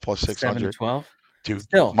 12 plus 600. 7 to 12. Dude,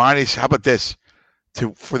 still. Minus, how about this?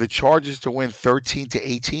 For the Chargers to win 13 to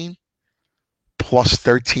 18 plus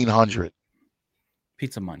 1,300.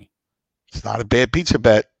 Pizza money. It's not a bad pizza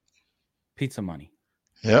bet. Pizza money.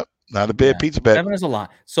 Yep, not a bad pizza bet. 7 is a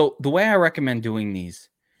lot. So the way I recommend doing these,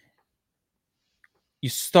 you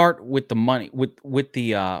start with the money, with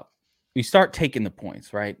the you start taking the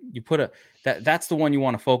points, right? You put that's the one you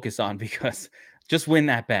want to focus on, because just win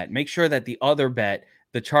that bet. Make sure that the other bet,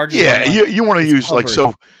 the Chargers. Yeah, you want to use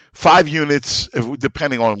covered. 5 units,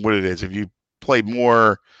 depending on what it is. If you play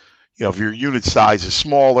more, if your unit size is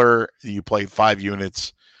smaller, you play 5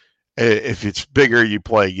 units. If it's bigger, you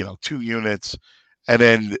play 2 units, and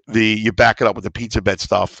then you back it up with the pizza bet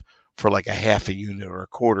stuff for like a half a unit or a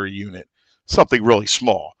quarter unit, something really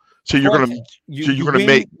small. So you're gonna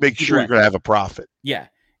make sure you're gonna have a profit. Yeah,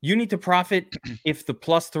 you need to profit if the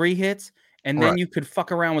 +3 hits, and then you could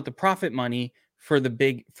fuck around with the profit money for the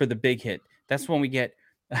big hit. That's when we get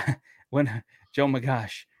when Joe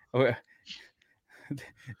Magosh.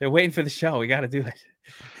 They're waiting for the show. We got to do it.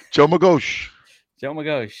 Joe Magosh.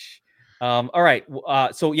 All right.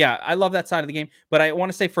 So yeah, I love that side of the game, but I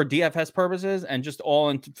want to say for DFS purposes and just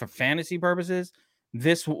for fantasy purposes,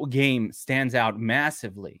 this game stands out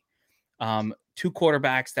massively. 2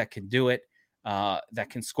 quarterbacks that can do it, that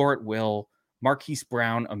can score at will. Marquise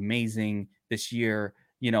Brown, amazing this year.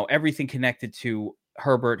 Everything connected to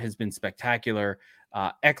Herbert has been spectacular.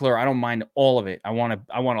 Eckler, I don't mind all of it. I want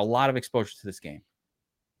a lot of exposure to this game.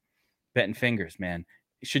 Betting fingers, man.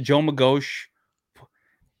 Should Joe Magosh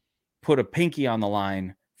put a pinky on the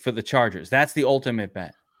line for the Chargers? That's the ultimate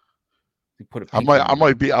bet. Put a I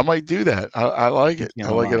might do that. I like it. I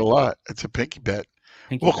like it a lot. It's a pinky bet.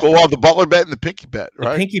 Well, the Butler bet and the pinky bet,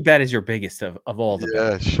 right? The pinky bet is your biggest of all the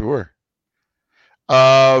bets. Yeah, sure.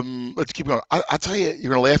 Let's keep going. I'll tell you,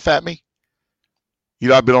 you're gonna laugh at me.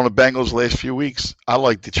 I've been on the Bengals the last few weeks. I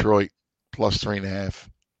like Detroit +3.5.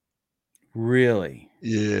 Really?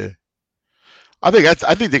 Yeah. I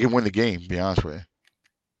think they can win the game, to be honest with you.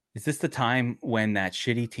 Is this the time when that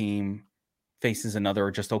shitty team faces another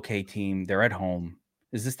just okay team? They're at home.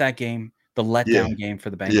 Is this that game? The letdown game for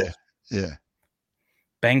the Bengals? Yeah.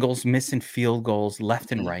 Bengals missing field goals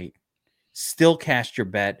left and right. Still cashed your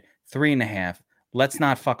bet, 3.5. Let's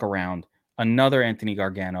not fuck around. Another Anthony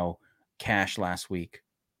Gargano cash last week.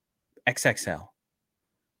 XXL.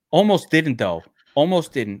 Almost didn't, though. A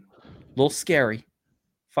little scary.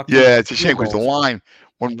 It's a shame because the line,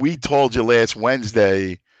 when we told you last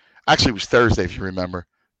Wednesday, actually it was Thursday if you remember,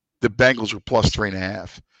 the Bengals were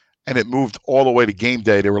 +3.5, and it moved all the way to game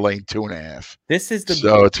day. They were laying 2.5.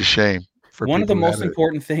 So it's a shame. One of the most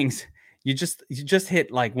important things, you just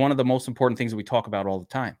hit like one of the most important things that we talk about all the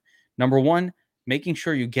time. Number one, making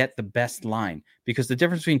sure you get the best line, because the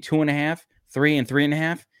difference between 2.5, 3, and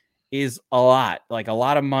 3.5 is a lot. Like a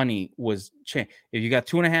lot of money was changed. If you got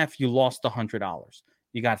 2.5, you lost $100.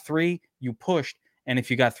 You got 3, you pushed, and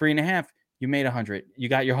if you got 3.5, you made 100. You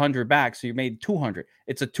got your 100 back, so you made 200.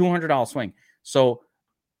 It's a $200 swing. So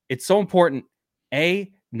it's so important,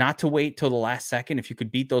 A, not to wait till the last second if you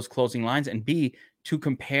could beat those closing lines, and B, to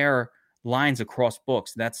compare lines across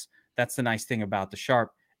books. That's the nice thing about the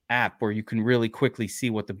Sharp app, where you can really quickly see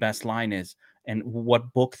what the best line is and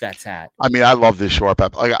what book that's at. I mean, I love this Sharp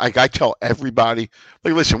app. I tell everybody,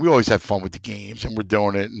 like, listen, we always have fun with the games, and we're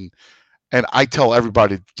doing it, and I tell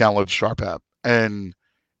everybody to download the Sharp app, and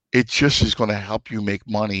it just is going to help you make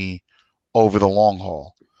money over the long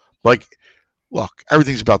haul. Like, look,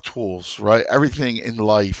 everything's about tools, right? Everything in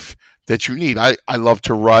life that you need. I love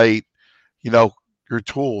to write, your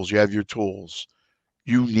tools. You have your tools.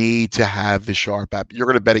 You need to have the Sharp app. You're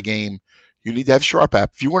going to bet a game. You need to have Sharp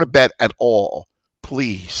app. If you want to bet at all,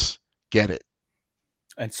 please get it.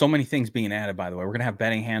 And so many things being added, by the way. We're going to have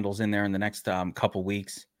betting handles in there in the next couple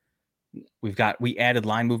weeks. We added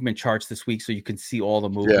line movement charts this week, so you can see all the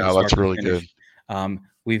movements. Yeah, that's really good.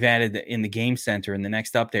 We've added in the game center. In the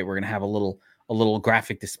next update, we're going to have a little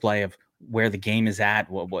graphic display of where the game is at,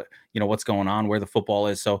 what's going on, where the football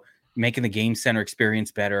is. So making the game center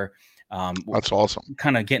experience better. That's awesome.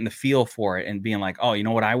 Kind of getting the feel for it and being like, oh, you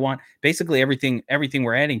know what I want? Basically, everything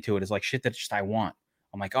we're adding to it is like shit that just I want.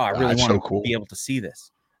 I'm like, oh, I really want to be able to see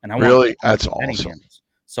this, and I really want that's awesome.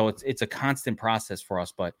 So it's a constant process for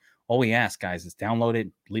us. But all we ask, guys, is download it,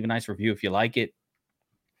 leave a nice review if you like it.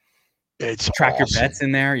 It's track awesome. your bets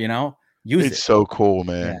in there, use it. It's so cool,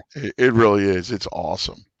 man. Yeah. It really is. It's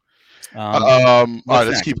awesome. All right,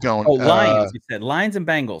 let's keep going. Oh, Lions. You said Lions and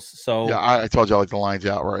Bengals. So yeah, I told you I like the Lions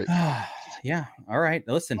outright. Yeah. All right.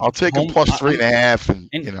 Listen, I'll take them plus 3.5,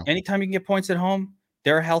 and anytime you can get points at home,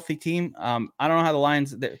 they're a healthy team. I don't know how the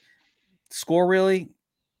Lions score really.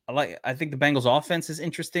 I think the Bengals offense is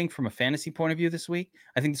interesting from a fantasy point of view this week.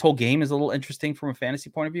 I think this whole game is a little interesting from a fantasy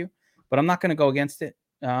point of view, but I'm not going to go against it.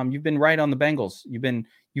 You've been right on the Bengals.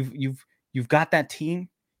 You've got that team.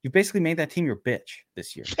 You've basically made that team your bitch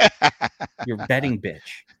this year. Your betting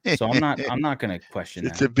bitch. So I'm not going to question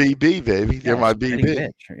that. It's a BB, baby. They're my BB.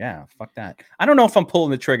 Bitch. Yeah, fuck that. I don't know if I'm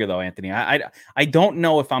pulling the trigger though, Anthony. I don't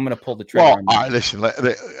know if I'm going to pull the trigger. Well, all right, listen.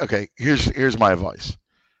 Okay, here's my advice.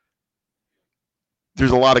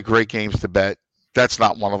 There's a lot of great games to bet. That's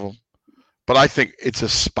not one of them. But I think it's a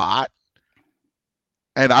spot.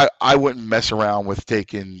 And I wouldn't mess around with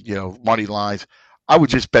taking, money lines. I would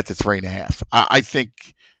just bet the 3.5. I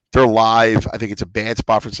think they're live. I think it's a bad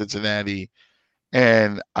spot for Cincinnati.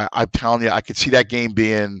 And I'm telling you, I could see that game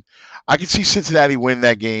I could see Cincinnati win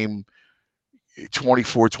that game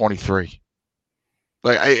 24-23.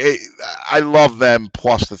 Like I love them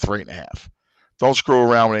plus the 3.5. Don't screw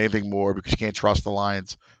around with anything more because you can't trust the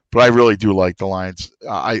Lions. But I really do like the Lions.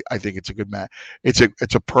 I think it's a good match. It's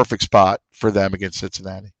a perfect spot for them against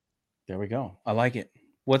Cincinnati. There we go. I like it.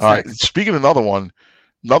 What's all next? Right, speaking of another one,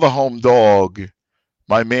 another home dog,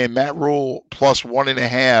 my man Matt Rule plus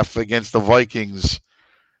 1.5 against the Vikings.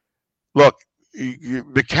 Look,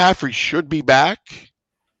 McCaffrey should be back.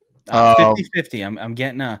 50-50. I'm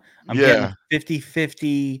getting a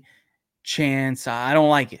 50-50 chance. I don't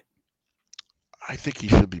like it. I think he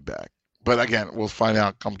should be back. But again, we'll find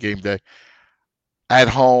out come game day. At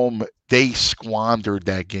home, they squandered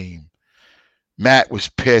that game. Matt was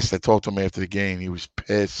pissed. I talked to him after the game. He was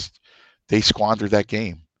pissed. They squandered that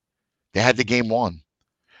game. They had the game won.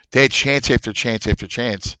 They had chance after chance after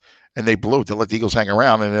chance, and they blew it. They let the Eagles hang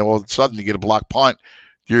around, and then all of a sudden you get a block punt.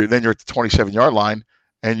 Then you're at the 27-yard line,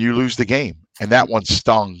 and you lose the game. And that one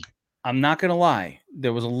stung. I'm not going to lie.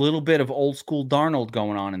 There was a little bit of old school Darnold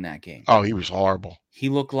going on in that game. Oh, he was horrible. He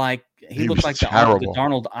looked like the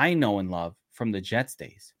Darnold I know and love from the Jets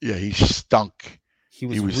days. Yeah, he stunk. He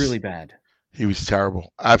was really bad. He was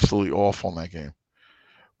terrible. Absolutely awful in that game.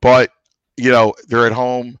 But, they're at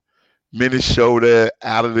home. Minnesota,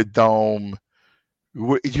 out of the dome.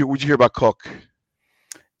 What did you hear about Cook?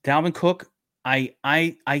 Dalvin Cook, I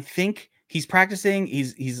think he's practicing.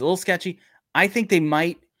 He's a little sketchy. I think they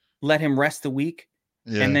might let him rest a week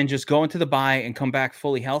and then just go into the bye and come back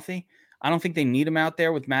fully healthy. I don't think they need him out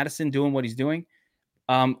there with Madison doing what he's doing.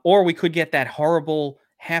 Or we could get that horrible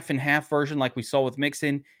half and half version like we saw with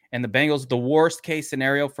Mixon and the Bengals, the worst case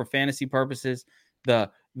scenario for fantasy purposes, the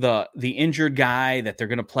injured guy that they're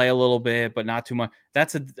going to play a little bit, but not too much.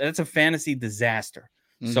 That's a fantasy disaster.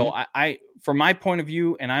 Mm-hmm. So I, from my point of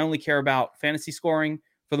view, and I only care about fantasy scoring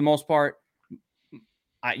for the most part,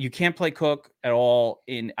 you can't play Cook at all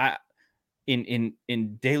in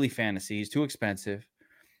daily fantasy. He's too expensive.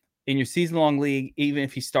 In your season-long league, even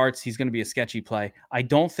if he starts, he's going to be a sketchy play. I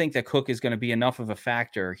don't think that Cook is going to be enough of a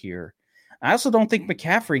factor here. I also don't think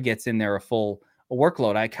McCaffrey gets in there a full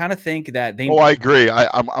workload. I kind of think that they. Oh, I agree.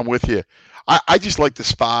 I'm with you. I just like the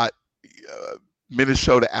spot.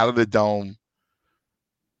 Minnesota out of the dome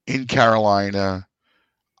in Carolina.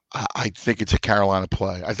 I think it's a Carolina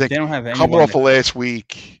play. I think they don't have anyone coming off of last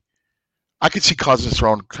week. I could see Cousins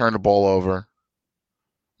turn the ball over.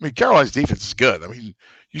 I mean, Carolina's defense is good. I mean,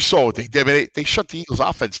 you saw what they did. I mean, they shut the Eagles'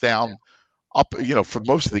 offense down for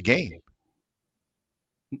most of the game.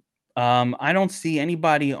 I don't see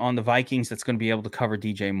anybody on the Vikings that's going to be able to cover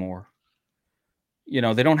DJ Moore. They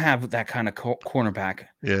don't have that kind of cornerback.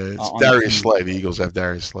 Yeah, it's Darius Slay. The Eagles have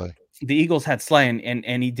Darius Slay. The Eagles had Slay,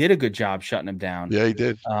 and he did a good job shutting him down. Yeah, he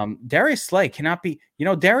did. Darius Slay cannot be.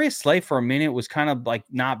 Darius Slay for a minute was kind of like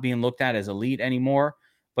not being looked at as elite anymore,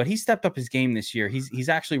 but he stepped up his game this year. He's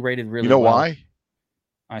actually rated really. You know well. why?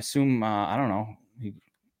 I assume I don't know. He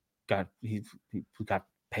got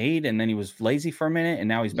paid, and then he was lazy for a minute, and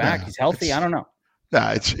now he's back. He's healthy. I don't know.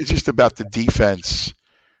 It's just about the defense.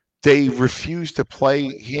 They refuse to play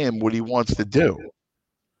him what he wants to do.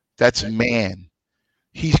 That's man.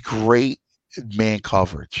 He's great at man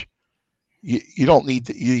coverage. You don't need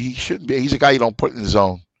to, he shouldn't be. He's a guy you don't put in his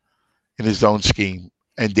zone scheme.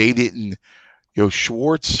 And they didn't.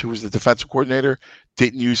 Schwartz, who was the defensive coordinator,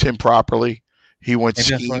 didn't use him properly. He went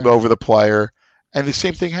scheme over the player, and the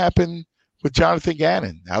same thing happened with Jonathan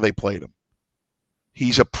Gannon. How they played him.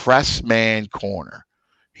 He's a press man corner.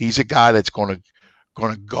 He's a guy that's going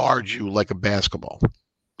to guard you like in basketball.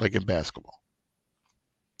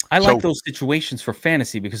 I like those situations for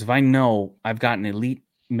fantasy because if I know I've got an elite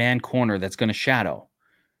man corner that's going to shadow,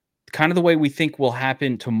 kind of the way we think will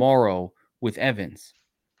happen tomorrow with Evans,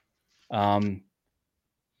 I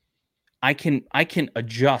can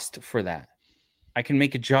adjust for that. I can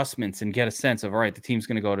make adjustments and get a sense of, all right, the team's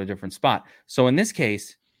going to go to a different spot. So in this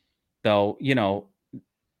case, though,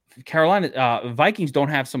 Carolina Vikings don't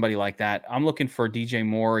have somebody like that. I'm looking for DJ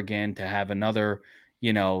Moore again to have another,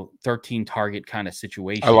 13 target kind of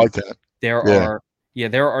situation. I like that. There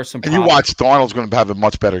are some. And you watch Darnold's going to have a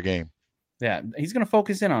much better game. Yeah, he's going to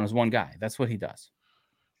focus in on his one guy. That's what he does.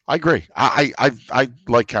 I agree. I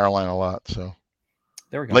like Carolina a lot. So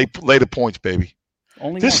there we go. Lay the points, baby.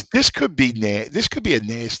 Only this could be a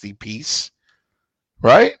nasty piece,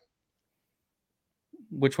 right?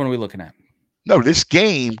 Which one are we looking at? No, this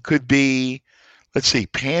game could be, let's see,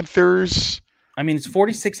 Panthers. I mean, it's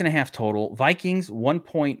 46.5 total. Vikings, 1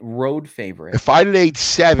 point road favorite. If I laid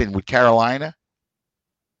 7 with Carolina,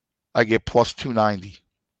 I get plus 290.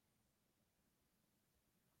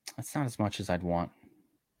 That's not as much as I'd want.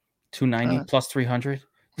 290 plus 300.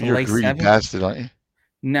 You're a greedy bastard, aren't you?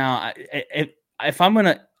 No, if I'm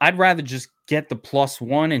I'd rather just get the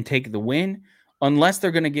 +1 and take the win, unless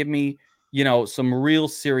they're gonna give me, some real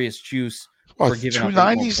serious juice for giving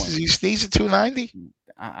 290. He sneeze at 290.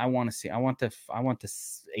 I want to see. I want the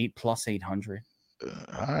 8 plus 800.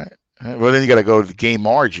 All right. Well, then you got to go to the game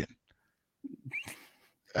margin.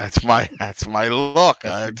 That's my look.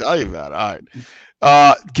 I tell you about it.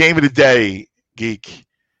 All right. Game of the day, Geek,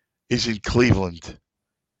 is in Cleveland.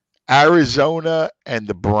 Arizona and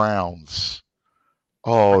the Browns.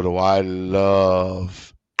 Oh, do I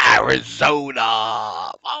love Arizona.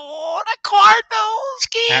 Oh, the Cardinals,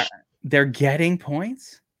 Geek. They're getting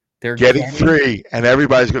points. They're getting 3, and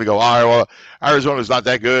everybody's going to go, all right, well, Arizona's not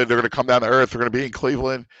that good. They're going to come down to earth. They're going to be in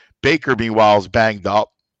Cleveland. Baker, meanwhile, is banged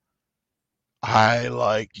up. I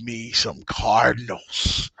like me some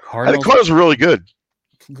Cardinals. And the Cardinals are really good.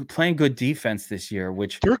 Playing good defense this year,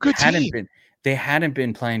 which they're a good team. They hadn't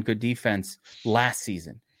been playing good defense last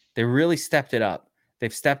season. They really stepped it up.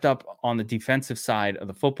 They've stepped up on the defensive side of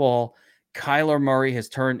the football. Kyler Murray has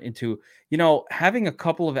turned into, having a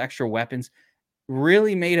couple of extra weapons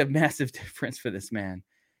really made a massive difference for this man.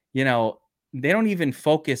 They don't even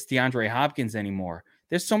focus DeAndre Hopkins anymore.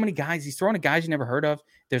 There's so many guys. He's throwing to guys you never heard of.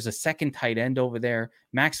 There's a second tight end over there.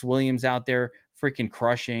 Max Williams out there freaking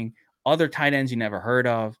crushing. Other tight ends you never heard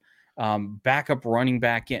of. Backup running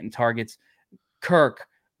back getting targets. Kirk,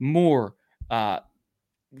 Moore, freaking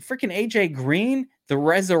AJ Green, the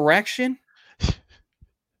resurrection.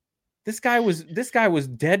 This guy was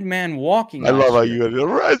dead man walking. I love how you had the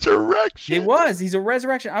resurrection. It was. He's a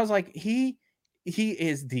resurrection. I was like, he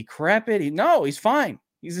is decrepit. He's fine.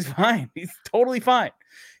 He's fine. He's totally fine.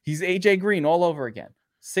 He's AJ Green all over again.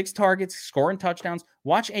 6 targets, scoring touchdowns.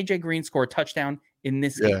 Watch AJ Green score a touchdown in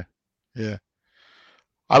this game. Yeah.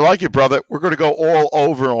 I like it, brother. We're going to go all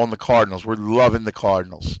over on the Cardinals. We're loving the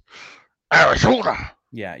Cardinals. Arizona.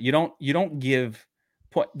 Yeah, you don't give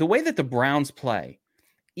the way that the Browns play.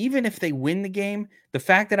 Even if they win the game, the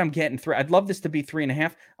fact that I'm getting 3, I'd love this to be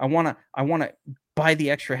 3.5. I want to buy the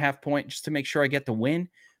extra half point just to make sure I get the win.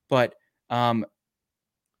 But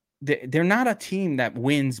they're not a team that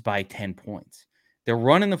wins by 10 points. They're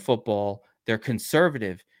running the football. They're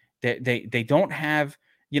conservative. They don't have,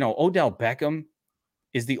 Odell Beckham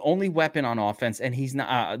is the only weapon on offense, and he's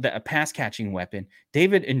not a pass catching weapon.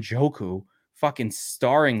 David Njoku fucking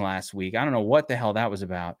starring last week. I don't know what the hell that was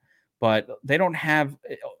about. But they don't have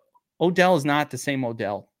 – Odell is not the same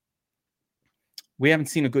Odell. We haven't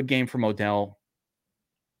seen a good game from Odell.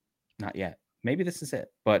 Not yet. Maybe this is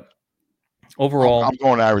it. But overall – I'm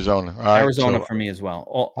going to Arizona. All right, Arizona for me as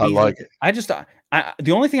well. I like it.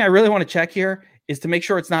 The only thing I really want to check here is to make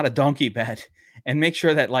sure it's not a donkey bet and make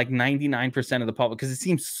sure that like 99% of the public – because it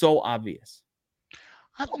seems so obvious.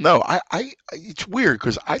 I don't know. It's weird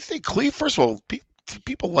because I think Cleveland – first of all,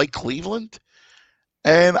 people like Cleveland –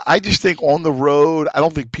 and I just think on the road, I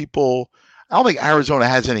don't think Arizona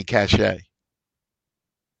has any cachet.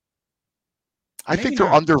 I think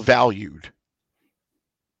they're undervalued.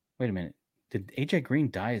 Wait a minute. Did AJ Green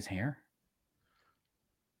dye his hair?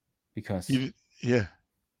 Because yeah.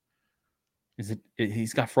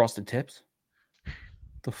 He's got frosted tips?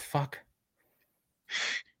 The fuck?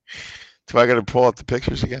 Do I got to pull out the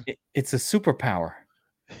pictures again? It's a superpower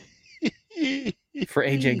for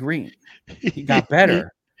AJ Green. He got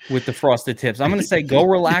better with the frosted tips. I'm going to say go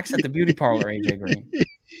relax at the beauty parlor, AJ Green.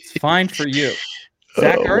 It's fine for you.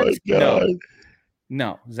 Zach Ertz?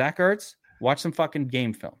 No. Zach Ertz, watch some fucking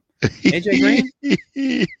game film. AJ Green,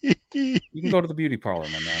 you can go to the beauty parlor,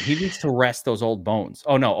 my man. He needs to rest those old bones.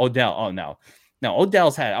 Oh no, Odell. Oh no. No,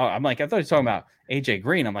 Odell's had. I'm like, I thought he was talking about AJ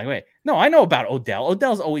Green. I'm like, wait, no, I know about Odell.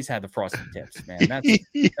 Odell's always had the frosted tips, man. That's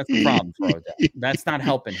the problem for Odell. That's not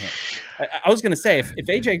helping him. I was gonna say if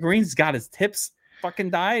AJ Green's got his tips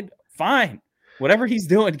fucking died, fine. Whatever he's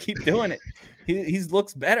doing, keep doing it. He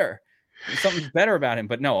looks better. Something's better about him.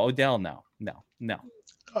 But no, Odell, no.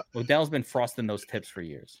 Odell's been frosting those tips for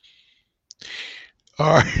years.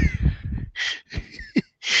 All right.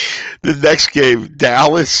 The next game,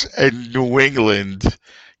 Dallas and New England.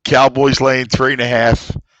 Cowboys laying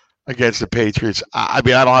 3.5 against the Patriots. I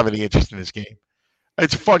mean, I don't have any interest in this game.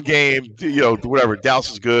 It's a fun game, whatever. Dallas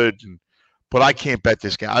is good, but I can't bet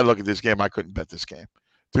this game. I look at this game, I couldn't bet this game.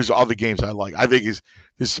 There's other games I like. I think this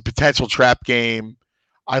is a potential trap game.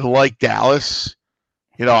 I like Dallas.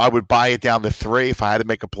 I would buy it down to 3 if I had to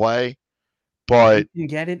make a play. But you can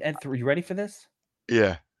get it at 3. You ready for this?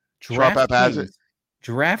 Yeah.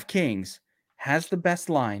 DraftKings has the best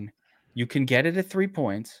line. You can get it at 3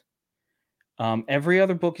 points. Every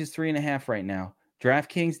other book is 3.5 right now.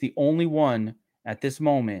 DraftKings, the only one at this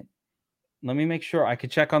moment. Let me make sure. I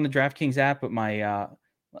could check on the DraftKings app, but I'm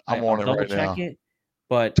on it right now. It,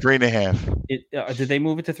 but 3.5. Did they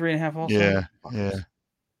move it to 3.5 also? Yeah.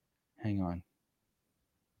 Hang on.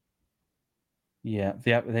 Yeah,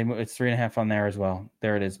 it's 3.5 on there as well.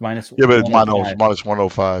 There it is. Minus. Yeah, but it's minus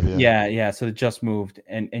 105. Yeah. So it just moved,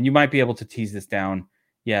 and you might be able to tease this down,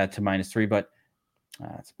 to -3, but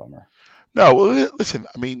that's a bummer. No, well, listen.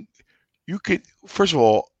 I mean, you could first of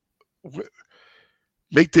all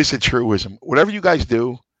make this a truism. Whatever you guys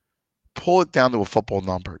do, pull it down to a football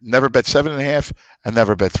number. Never bet 7.5 and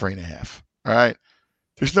never bet 3.5. All right.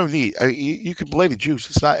 There's no need. You can lay the juice.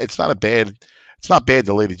 It's not bad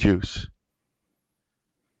to lay the juice.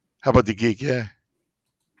 How about the geek? Yeah.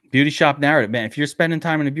 Beauty shop narrative, man. If you're spending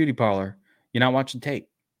time in a beauty parlor, you're not watching tape.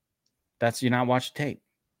 You're not watching tape.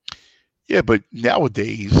 Yeah, but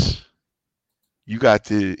nowadays you have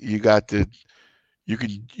the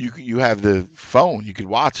phone. You can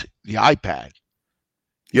watch the iPad.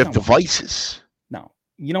 You have devices. No.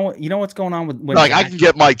 You know what's going on with I can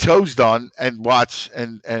get my toes done and watch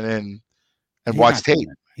and watch tape.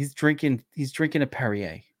 He's drinking a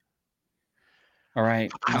Perrier. All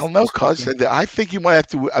right. I don't know, cuz I think you might have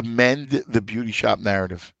to amend the beauty shop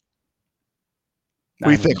narrative. What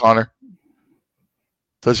do you think, Hunter?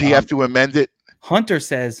 Does he have to amend it? Hunter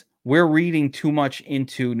says we're reading too much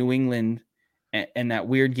into New England and that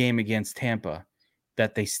weird game against Tampa,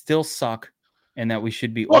 that they still suck and that we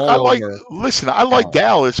should be over. Listen, I like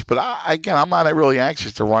Dallas, but I'm not really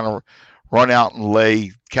anxious to run out and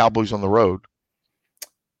lay Cowboys on the road.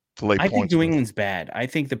 I think New England's bad. I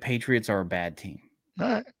think the Patriots are a bad team. All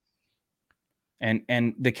right.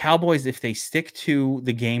 And the Cowboys, if they stick to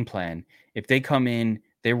the game plan, if they come in,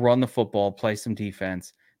 they run the football, play some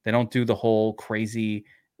defense, they don't do the whole crazy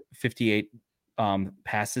 58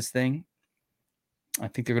 passes thing, I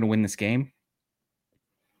think they're going to win this game.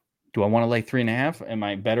 Do I want to lay 3.5? Am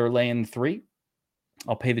I better laying 3?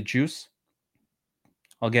 I'll pay the juice.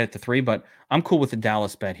 I'll get it to 3, but I'm cool with the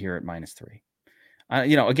Dallas bet here at -3.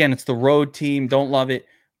 Again, it's the road team. Don't love it,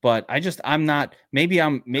 but I'm not. Maybe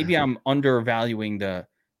I'm undervaluing the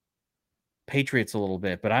Patriots a little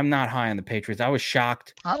bit, but I'm not high on the Patriots. I was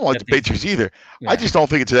shocked. I don't like the Patriots either. Yeah. I just don't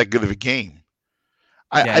think it's that good of a game.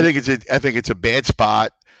 I think it's a bad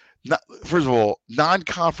spot. First of all,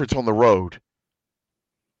 non-conference on the road.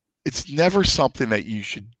 It's never something that you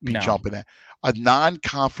should be jumping at. A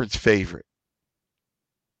non-conference favorite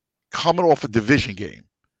coming off a division game.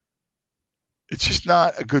 It's just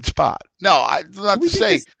not a good spot. No, not to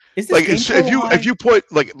say if you put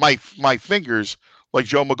like my fingers like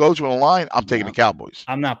Joe Magozo on the line, I'm taking the Cowboys.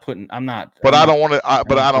 I'm not. But I don't want to. I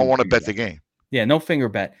don't want to bet the game. Yeah, no finger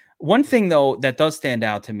bet. One thing though that does stand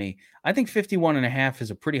out to me, I think 51.5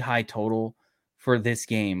 is a pretty high total for this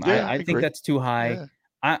game. Yeah, I think that's too high.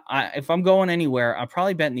 Yeah. If I'm going anywhere, I'm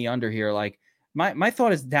probably betting the under here. Like my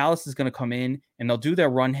thought is Dallas is going to come in and they'll do their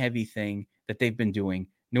run heavy thing that they've been doing.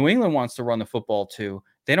 New England wants to run the football too.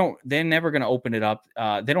 They're never going to open it up.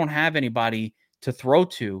 They don't have anybody to throw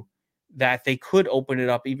to that they could open it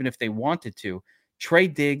up even if they wanted to. Trey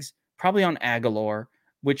Diggs probably on Aguilar,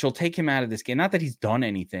 which will take him out of this game. Not that he's done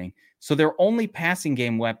anything. So their only passing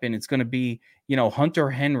game weapon, it's going to be, Hunter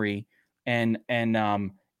Henry and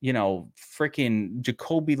freaking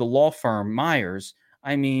Jacoby, the law firm, Myers.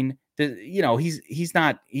 I mean, he's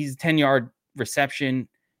a 10-yard reception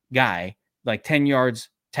guy, like 10 yards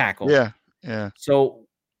tackle. Yeah. So,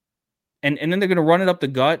 and then they're going to run it up the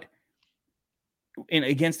gut.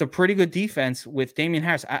 against a pretty good defense with Damian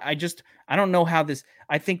Harris. I don't know how this.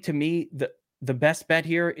 I think to me the best bet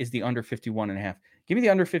here is the under 51.5. Give me the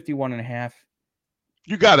under 51.5.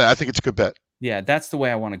 You got it. I think it's a good bet. Yeah, that's the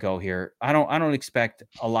way I want to go here. I don't expect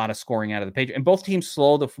a lot of scoring out of the Patriots, and both teams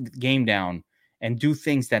slow the game down and do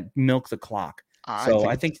things that milk the clock. So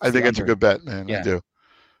I think it's a good bet, man. Yeah. I do.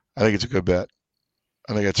 I think it's a good bet.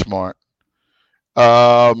 I think it's smart.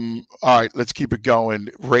 All right, let's keep it going.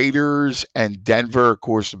 Raiders and Denver, of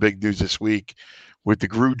course, the big news this week with the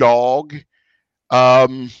Gruden dog.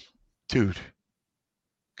 Dude,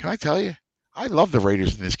 can I tell you? I love the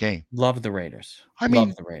Raiders in this game. Love the Raiders.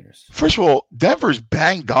 Love the Raiders. First of all, Denver's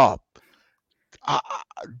banged up.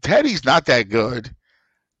 Teddy's not that good.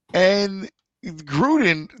 And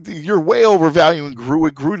Gruden, you're way overvaluing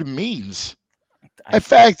what Gruden means. In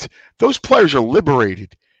fact, those players are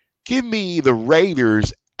liberated. Give me the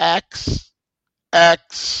Raiders XXXL.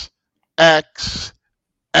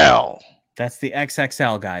 That's the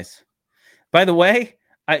XXL, guys. By the way,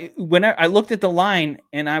 when I looked at the line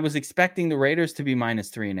and I was expecting the Raiders to be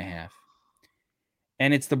 -3.5,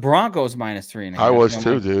 and it's the Broncos -3.5. I was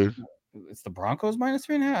too, dude. It's the Broncos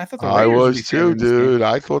 -3.5. I thought the Raiders I was too, dude.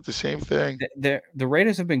 I thought the same thing. The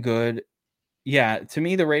Raiders have been good. Yeah, to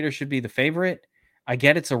me, the Raiders should be the favorite. I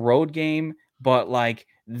get it's a road game, but like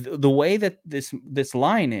the way that this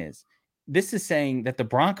line is, this is saying that the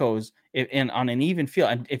Broncos, on an even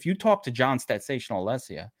field, and if you talk to John Sensational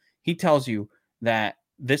Alessia, he tells you that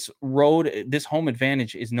this home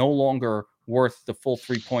advantage is no longer worth the full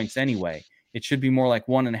 3 points anyway. It should be more like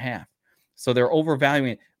 1.5. So they're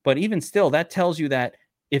overvaluing it. But even still, that tells you that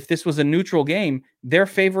if this was a neutral game, they're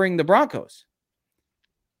favoring the Broncos.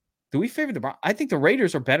 Do we favor the Broncos? I think the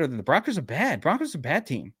Raiders are better than the Broncos. Are bad. Broncos are a bad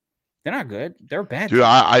team. They're not good. They're a bad team.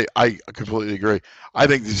 I completely agree. I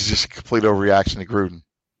think this is just a complete overreaction to Gruden.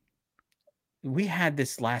 We had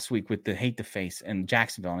this last week with the hate the face and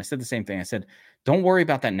Jacksonville, and I said the same thing. I said, don't worry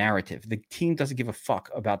about that narrative. The team doesn't give a fuck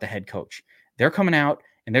about the head coach. They're coming out,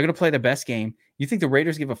 and they're going to play their best game. You think the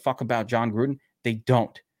Raiders give a fuck about John Gruden? They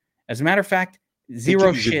don't. As a matter of fact,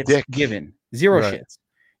 zero shits given. Zero shits.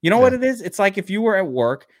 You know what it is? It's like if you were at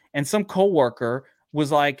work and some coworker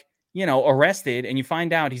was like, arrested, and you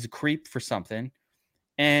find out he's a creep for something,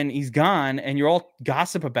 and he's gone, and you're all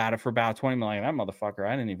gossip about it for about 20 minutes. Like, that motherfucker,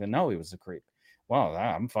 I didn't even know he was a creep. Well,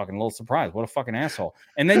 I'm fucking a little surprised. What a fucking asshole.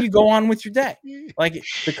 And then you go on with your day. Like,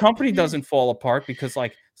 the company doesn't fall apart because,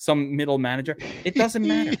 like, some middle manager. It doesn't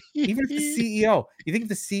matter. Even if the CEO, you think if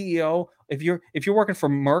the CEO, if you're working for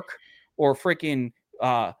Merck or freaking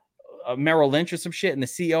Merrill Lynch or some shit, and the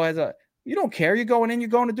CEO has you don't care. You're going in, you're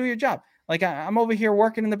going to do your job. Like, I'm over here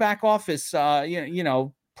working in the back office,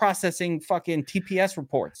 processing fucking TPS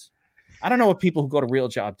reports. I don't know what people who go to Real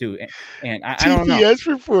Job do, and I don't know. TPS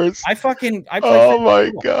reports. Oh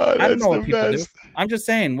my god! I don't know what people do. I'm just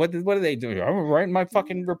saying, what do they do? I'm writing my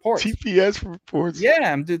fucking reports. TPS reports.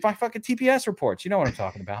 Yeah, I'm doing my fucking TPS reports. You know what I'm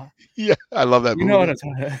talking about? Yeah, I love that movie. You know what I'm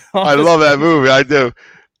talking about? I love that movie. I do.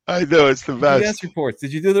 It's the best. TPS reports.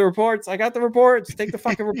 Did you do the reports? I got the reports. Take the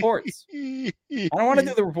fucking reports. I don't want to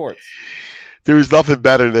do the reports. There was nothing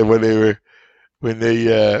better than when they were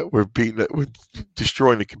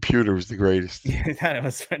destroying the computer was the greatest. Yeah, that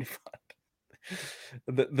was pretty fun.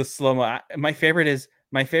 The slow-mo. My favorite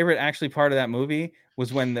actually part of that movie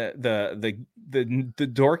was when the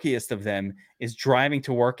dorkiest of them is driving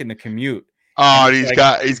to work in the commute. Oh, and he's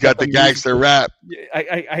got the gangster rap.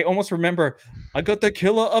 I almost remember, I got the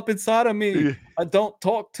killer up inside of me. I don't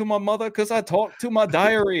talk to my mother because I talk to my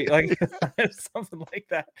diary. Like something like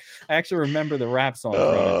that. I actually remember the rap song.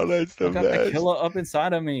 Oh, that's the best. I got the killer up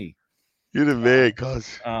inside of me. You're the man,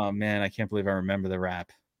 cuz. Oh man, I can't believe I remember the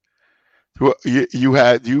rap.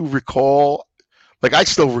 You recall, like I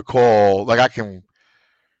still recall, like I can.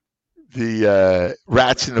 The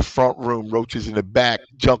rats in the front room, roaches in the back,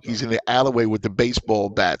 junkies in the alleyway with the baseball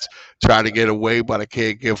bats, trying to get away, but I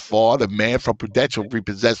can't get far. The man from Prudential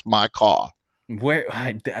repossessed my car. Where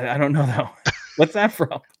I don't know though. What's that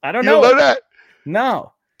from? I don't know. You know that?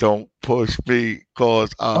 No. Don't push me,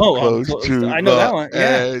 cause I'm close to I know that one.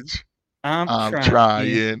 Edge. Yeah. I'm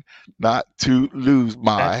trying not to lose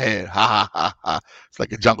my head. Ha ha ha ha. It's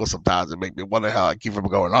like a jungle sometimes. It makes me wonder how I keep from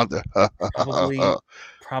going under.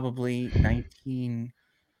 Probably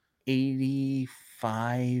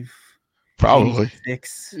 1985. Probably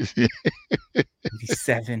 86,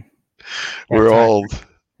 87. We're old.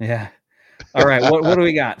 Yeah. All right. What do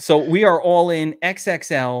we got? So we are all in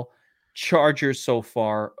XXL Chargers so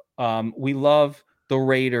far. We love the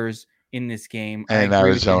Raiders in this game. And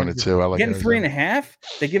Arizona too. I like getting 3.5.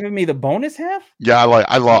 They're giving me the bonus half. Yeah,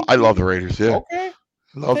 I love the Raiders. Yeah. Okay.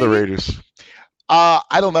 Love the Raiders.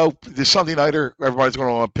 I don't know. The Sunday nighter, everybody's going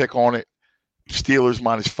to want to pick on it. Steelers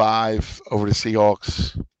 -5 over the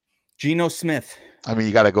Seahawks. Geno Smith. I mean,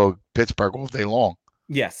 you got to go Pittsburgh all day long.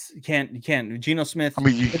 Yes, you can't. Geno Smith. I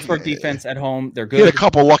mean, Pittsburgh defense at home, they're good. He had a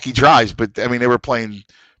couple lucky drives, but I mean, they were playing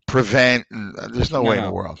prevent, and there's no way in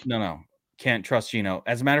the world. No, can't trust Geno.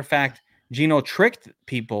 As a matter of fact, Geno tricked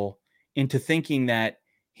people into thinking that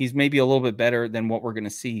he's maybe a little bit better than what we're going to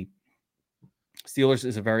see.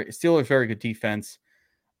 Steelers very good defense.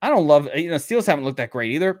 I don't love, Steelers haven't looked that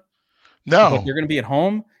great either. No, but they're going to be at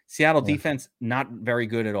home. Seattle defense not very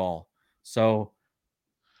good at all. So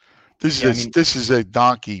this is a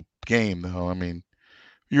donkey game, though. I mean,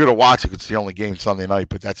 you're going to watch it. It's the only game Sunday night,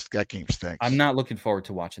 but that game stinks. I'm not looking forward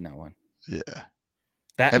to watching that one. Yeah,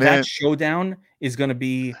 that showdown is going to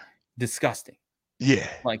be disgusting. Yeah,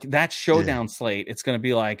 like that showdown slate. It's going to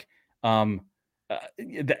be like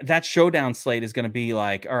that showdown slate is going to be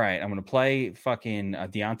like, all right, I'm going to play fucking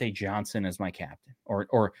Deontay Johnson as my captain,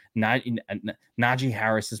 or Najee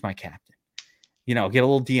Harris as my captain. Get a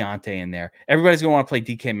little Deontay in there. Everybody's going to want to play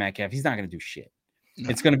DK Metcalf. He's not going to do shit. No.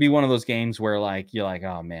 It's going to be one of those games where like you're like,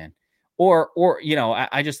 oh man, or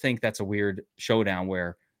I just think that's a weird showdown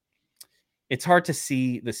where it's hard to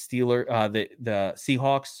see the the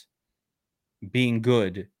Seahawks being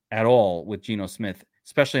good at all with Geno Smith,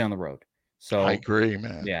 especially on the road. So I agree,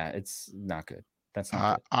 man. Yeah, it's not good. That's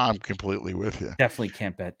not good. I'm completely with you. Definitely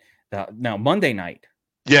can't bet. Now, Monday night.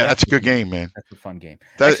 Yeah, that's a good game, man. That's a fun game.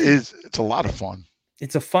 It's a lot of fun.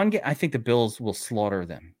 It's a fun game. I think the Bills will slaughter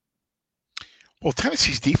them. Well,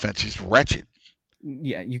 Tennessee's defense is wretched.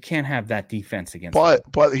 Yeah, you can't have that defense against them.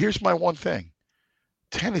 But here's my one thing.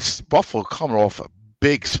 Buffalo coming off a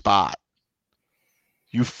big spot.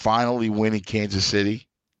 You finally win in Kansas City.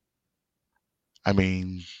 I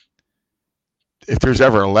mean, if there's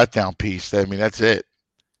ever a letdown piece, that's it.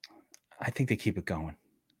 I think they keep it going.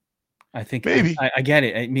 I think maybe I get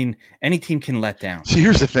it. I mean, any team can let down. See,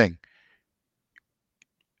 here's the thing.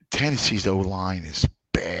 Tennessee's O-line is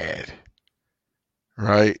bad,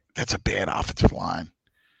 right? That's a bad offensive line.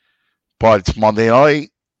 But it's Monday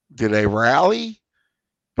night. Did they rally?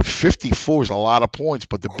 54 is a lot of points,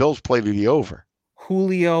 but the Bills played to the over.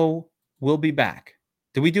 Julio will be back.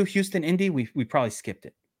 Did we do Houston Indy? We probably skipped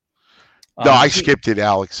it. No, I skipped it,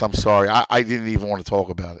 Alex. I'm sorry. I didn't even want to talk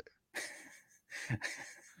about it.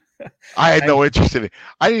 I had no interest in it.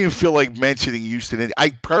 I didn't even feel like mentioning Houston Indy.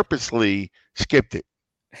 I purposely skipped it.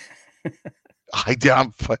 I did.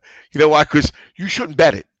 You know why? Because you shouldn't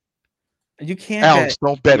bet it. You can't. Alex,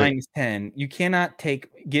 don't bet -10. You cannot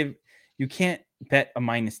You can't bet a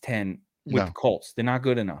 -10 with the Colts. They're not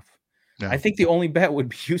good enough. No. I think the only bet would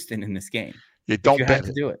be Houston in this game. You don't bet had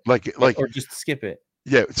to do it, or just skip it.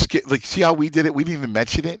 Yeah, see how we did it? We didn't even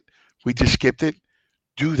mention it. We just skipped it.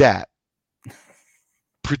 Do that.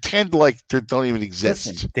 Pretend like they don't even exist.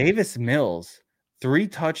 Listen, Davis Mills, 3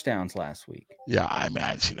 touchdowns last week. Yeah, I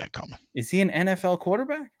didn't see that coming. Is he an NFL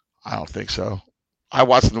quarterback? I don't think so. I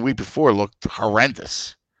watched him the week before. It looked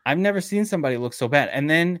horrendous. I've never seen somebody look so bad. And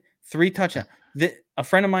then 3 touchdowns. A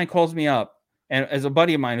friend of mine calls me up, and as a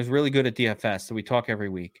buddy of mine who's really good at DFS, so we talk every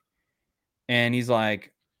week. And he's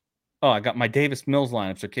like, oh, I got my Davis Mills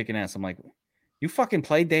lineups are kicking ass. I'm like, you fucking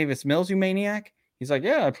played Davis Mills, you maniac? He's like,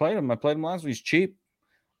 yeah, I played him. I played him last week. He's cheap.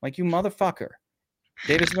 I'm like, you motherfucker.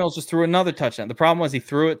 Davis Mills just threw another touchdown. The problem was he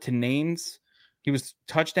threw it to names. He was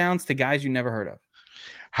touchdowns to guys you never heard of.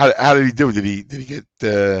 How did he do? Did he get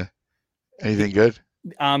anything good?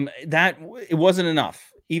 That it wasn't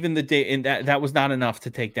enough. Even the day and that was not enough to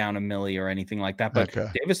take down a Millie or anything like that. But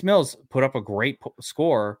Davis Mills put up a great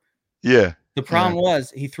score. Yeah. The problem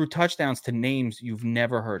was he threw touchdowns to names you've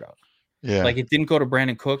never heard of. Yeah. Like it didn't go to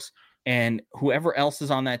Brandon Cooks and whoever else is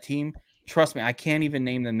on that team. Trust me, I can't even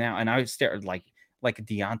name them now. And I stared like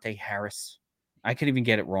Deontay Harris. I could even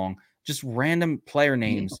get it wrong. Just random player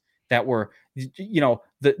names that were,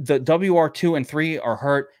 the WR2 and 3 are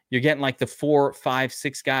hurt. You're getting like the 4, 5,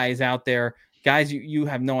 6 guys out there. Guys, you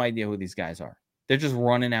have no idea who these guys are. They're just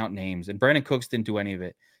running out names. And Brandon Cooks didn't do any of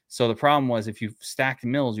it. So the problem was if you stacked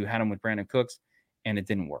Mills, you had him with Brandon Cooks, and it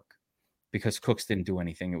didn't work because Cooks didn't do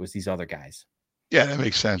anything. It was these other guys. Yeah, that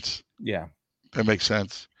makes sense. Yeah. That makes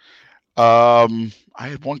sense. I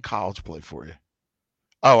had one college play for you.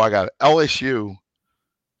 Oh, I got it. LSU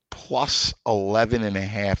plus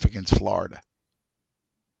 11.5 against Florida.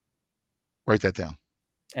 Write that down.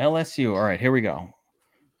 LSU. All right, here we go.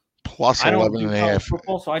 Plus 11.5.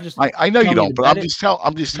 Football, so I know you don't, but I'm just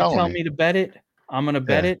telling you. Tell me to bet it. I'm going to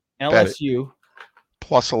bet it. LSU. Bet it.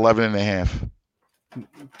 Plus 11.5.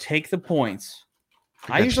 Take the points.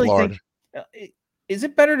 I usually think, is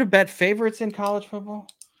it better to bet favorites in college football?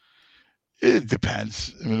 It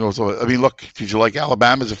depends. I mean, also, look, did you like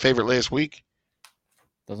Alabama as a favorite last week?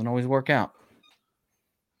 Doesn't always work out.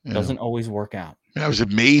 Doesn't always work out. That was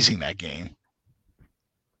amazing, that game.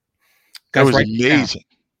 Guys, that was amazing.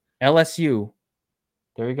 LSU.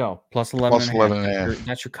 There you go. Plus 11 Plus 11.5.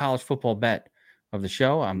 That's your college football bet of the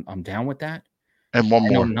show. I'm down with that. And one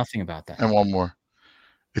more. I know nothing about that. And one more.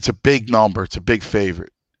 It's a big number. It's a big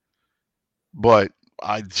favorite. But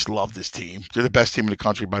I just love this team. They're the best team in the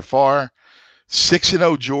country by far.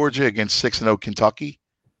 6-0 Georgia against 6-0 Kentucky.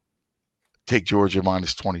 Take Georgia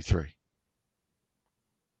minus 23.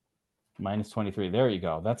 Minus 23. There you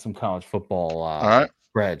go. That's some college football all right.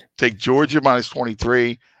 spread. Take Georgia minus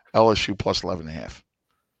 23. LSU plus 11.5.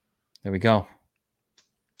 There we go.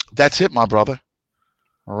 That's it, my brother.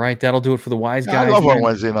 All right. That'll do it for the wise guys. I love on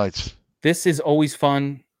Wednesday nights. This is always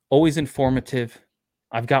fun. Always informative.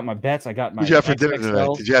 I've got my bets. I got my. What did you have for dinner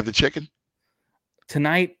tonight? Did you have the chicken?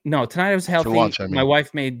 Tonight, no. Tonight I was healthy. Lunch, My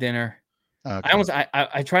wife made dinner. Okay.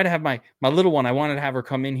 I try to have my little one. I wanted to have her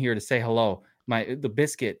come in here to say hello. The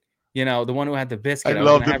biscuit. You know, the one who had the biscuit. I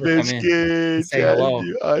love the biscuit. Say hello.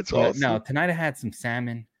 That's awesome. No, tonight I had some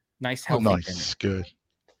salmon. Nice, healthy dinner. Nice, good.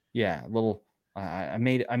 Yeah, a little. I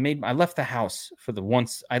left the house for the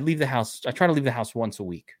once. I leave the house. I try to leave the house once a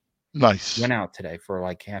week. Nice. Went out today for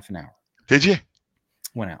like half an hour. Did you?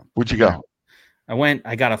 Went out. Where'd you go?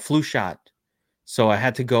 I got a flu shot. So I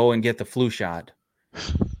had to go and get the flu shot.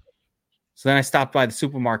 So then I stopped by the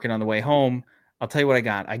supermarket on the way home. I'll tell you what I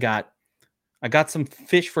got. I got some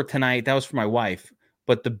fish for tonight. That was for my wife.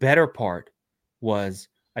 But the better part was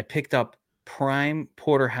I picked up prime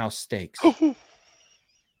porterhouse steaks.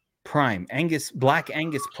 Prime Black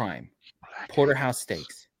Angus prime porterhouse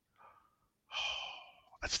steaks.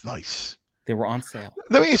 That's nice. They were on sale.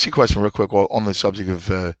 Let me ask you a question real quick on the subject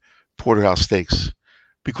of porterhouse steaks,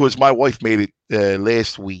 because my wife made it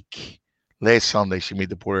last Sunday. She made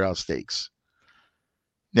the porterhouse steaks.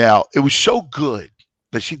 Now it was so good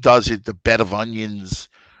that she does it the bed of onions,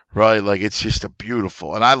 right? Like it's just a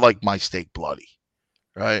beautiful. And I like my steak bloody,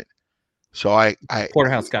 right? So I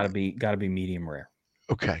porterhouse got to be medium rare.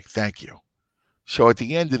 Okay, thank you. So at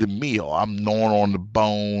the end of the meal, I'm gnawing on the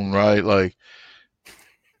bone, right? Like,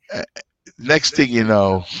 next thing you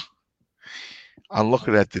know, I'm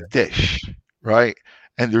looking at the dish, right?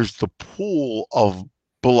 And there's the pool of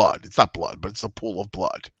blood. It's not blood, but it's a pool of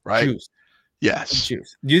blood, right? Juice. Yes.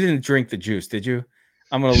 Juice. You didn't drink the juice, did you?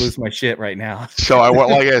 I'm going to lose my shit right now. So I went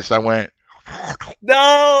like this. I went,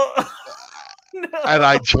 no. And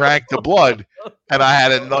I drank the blood, and I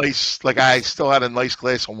had I still had a nice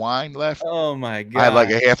glass of wine left. Oh my God. I had like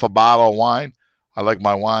a half a bottle of wine. I like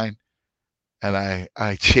my wine. And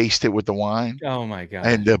I chased it with the wine. Oh my God.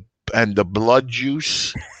 And the blood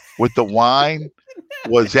juice with the wine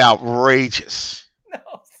was outrageous. No,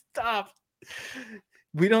 stop.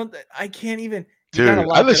 I can't even. Dude,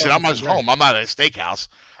 I'm at home. I'm not at a steakhouse.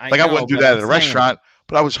 I wouldn't do that at a restaurant,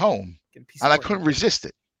 but I was home. And I couldn't resist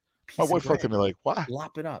it. My wife looked at me like, "Why?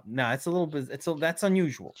 Lop it up." No, it's a little bit. That's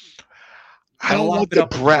unusual. I don't want the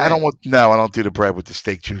bread. I don't do the bread with the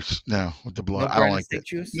steak juice. No, with the blood. I don't like that.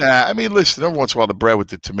 Juice? Nah, I mean, listen, every once in a while the bread with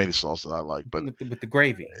the tomato sauce that I like, but with the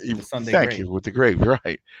gravy, the Sunday thank gravy. you, with the gravy,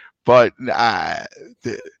 right? But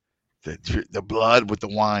the blood with the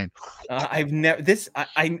wine. I've never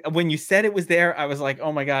when you said it was there, I was like,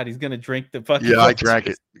 oh my God, he's gonna drink the fucking. Yeah, I drank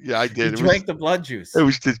it. Yeah, I did. Drank the blood juice. It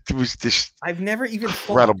was just. I've never even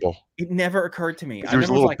incredible. It never occurred to me. There was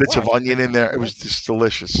little bits of onion in there. It was just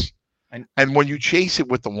delicious. And when you chase it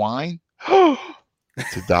with the wine, to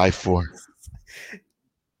die for.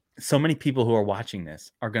 So many people who are watching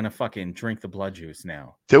this are gonna fucking drink the blood juice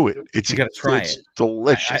now. Do it. You gotta try it.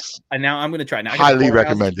 Delicious. Now I'm gonna try it. Now highly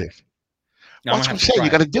recommend it. That's what I'm saying.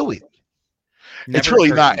 You got to do it. It's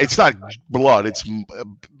really not. It's not blood. It's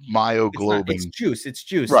myoglobin. It's juice. It's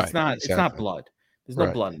juice. Right, it's not. exactly. It's not blood. There's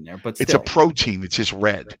no blood in there. But it's a protein. It's just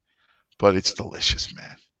red, but it's delicious,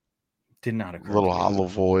 man. Did not occur. A little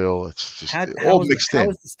olive oil. It's just all mixed in. How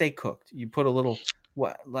was the steak cooked? You put a little.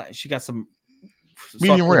 What? She got some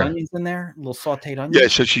medium rare onions in there. A little sautéed onions. Yeah,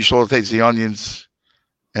 so she sautés the onions,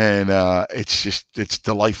 and it's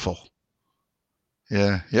delightful.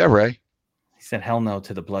 Yeah, Ray. He said, "Hell no"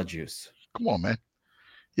 to the blood juice. Come on, man.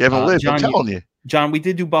 You haven't lived. I'm telling you, John. We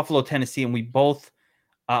did do Buffalo, Tennessee, and we both.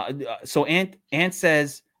 So Ant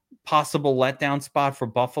says possible letdown spot for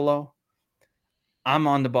Buffalo. I'm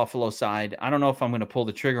on the Buffalo side. I don't know if I'm going to pull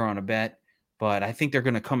the trigger on a bet, but I think they're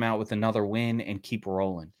going to come out with another win and keep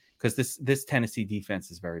rolling because this Tennessee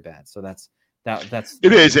defense is very bad. So that's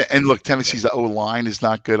it is. And look, Tennessee's O line is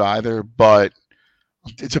not good either, but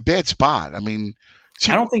it's a bad spot. I mean,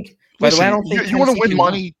 I don't think. By the way, I don't think you want to win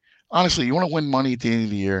money. honestly, you want to win money at the end of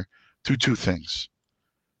the year, do two things.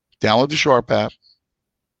 Download the Sharp app,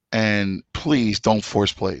 and please don't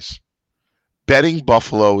force plays. Betting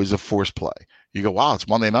Buffalo is a force play. You go, wow, it's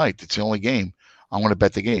Monday night. It's the only game. I want to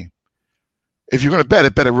bet the game. If you're going to bet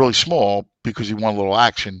it really small because you want a little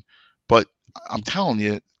action. But I'm telling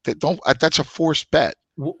you, that's a forced bet.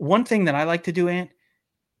 One thing that I like to do, Ant,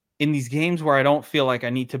 in these games where I don't feel like I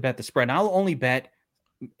need to bet the spread, I'll only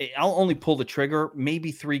pull the trigger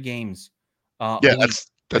maybe 3 games.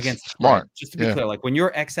 That's against smart. Just to be clear, like when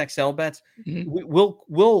you're XXL bets,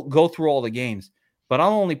 we'll go through all the games, but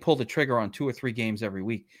I'll only pull the trigger on 2 or 3 games every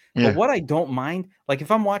week. Yeah. But what I don't mind, like if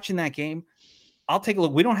I'm watching that game, I'll take a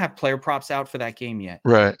look. We don't have player props out for that game yet.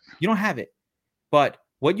 Right. You don't have it. But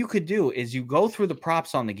what you could do is you go through the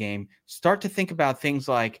props on the game, start to think about things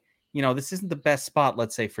like, this isn't the best spot,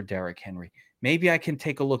 let's say, for Derrick Henry. Maybe I can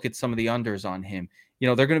take a look at some of the unders on him.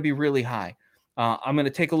 They're going to be really high. I'm going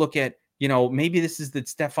to take a look at, maybe this is the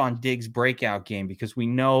Stephon Diggs breakout game because we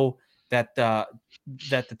know that the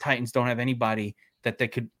Titans don't have anybody that they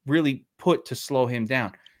could really put to slow him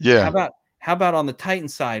down. Yeah. How about on the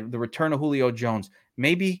Titans side, the return of Julio Jones?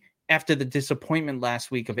 Maybe after the disappointment last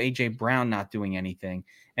week of A.J. Brown not doing anything,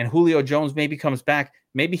 and Julio Jones maybe comes back,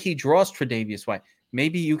 maybe he draws Tre'Davious White.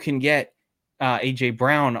 Maybe you can get A.J.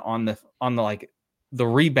 Brown on the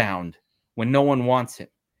rebound when no one wants him.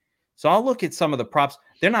 So I'll look at some of the props.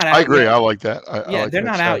 They're not out. I agree. Yet. I like that. They're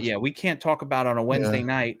not out yet. We can't talk about on a Wednesday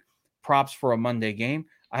night props for a Monday game.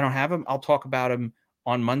 I don't have them. I'll talk about them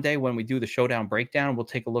on Monday when we do the showdown breakdown. We'll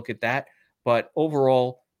take a look at that. But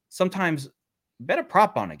overall, sometimes bet a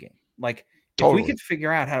prop on a game. Like if we could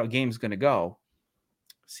figure out how a game's going to go,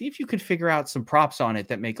 see if you could figure out some props on it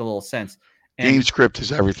that make a little sense. And game script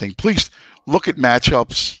is everything. Please look at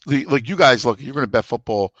matchups. Like you guys look, you're going to bet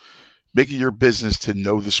football. Make it your business to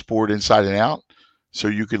know the sport inside and out. So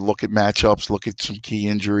you could look at matchups, look at some key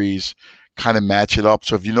injuries, kind of match it up.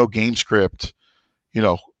 So if you know game script,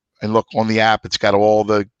 and look on the app, it's got all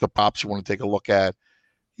the props you want to take a look at.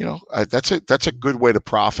 That's a good way to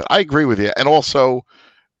profit. I agree with you. And also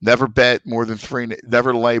never bet more than 3,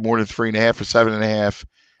 never lay more than 3.5 or 7.5.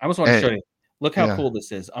 I just want to show you. Look how cool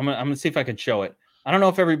this is. I'm gonna see if I can show it. I don't know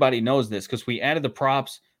if everybody knows this because we added the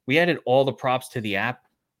props. We added all the props to the app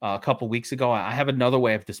a couple weeks ago. I have another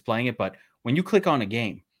way of displaying it, but when you click on a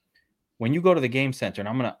game, when you go to the game center, and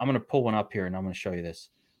I'm gonna pull one up here and I'm gonna show you this.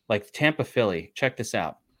 Like Tampa Philly, check this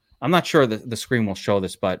out. I'm not sure that the screen will show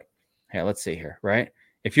this, but here, let's see here, right?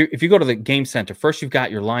 If you go to the game center, first you've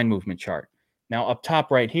got your line movement chart. Now up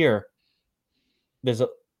top right here,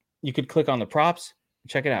 you could click on the props.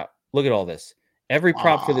 Check it out. Look at all this. Every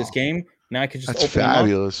prop for this game. Now I could just open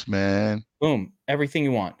fabulous, man. Boom. Everything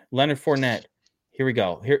you want. Leonard Fournette. Here we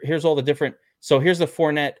go. Here's all the different. So here's the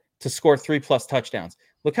Fournette to score 3+ touchdowns.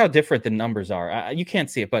 Look how different the numbers are. You can't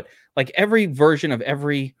see it, but like every version of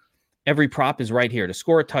every prop is right here to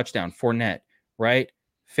score a touchdown. Fournette, right?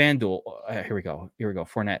 FanDuel. Here we go.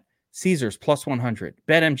 Fournette. Caesars +100.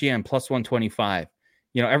 BetMGM +125.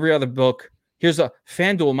 Every other book. Here's a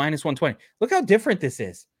FanDuel -120. Look how different this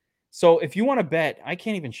is. So if you want to bet, I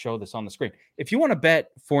can't even show this on the screen. If you want to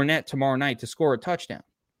bet Fournette tomorrow night to score a touchdown,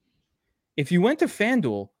 if you went to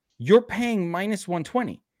FanDuel, you're paying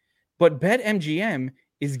 -120. But BetMGM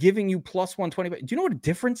is giving you +120. Do you know what a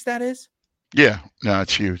difference that is? Yeah. No,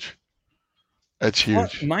 it's huge. That's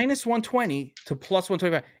huge. -120 to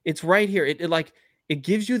 +125. It's right here. It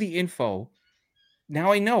gives you the info.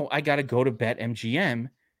 Now I know I got to go to BetMGM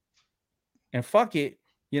and fuck it.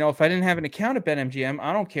 If I didn't have an account at BetMGM,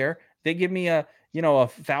 I don't care. They give me a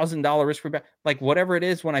 $1,000 risk-free bet, like whatever it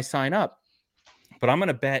is when I sign up. But I'm going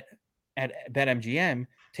to bet at BetMGM,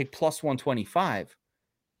 take +125,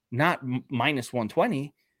 not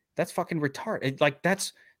 -120. That's fucking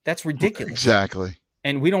retarded. That's ridiculous. Exactly.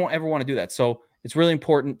 And we don't ever want to do that. So it's really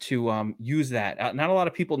important to use that. Not a lot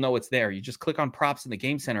of people know it's there. You just click on props in the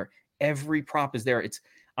game center. Every prop is there.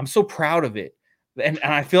 I'm so proud of it. And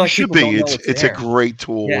I feel like people don't know it's a great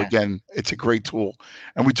tool. Yeah. Again, it's a great tool.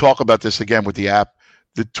 And we talk about this again with the app.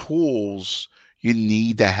 The tools, you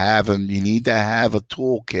need to have them. You need to have a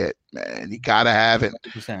toolkit, man. You got to have it.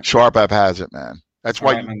 100%. Sharp app has it, man. That's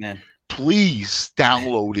why please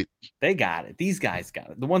download it. They got it. These guys got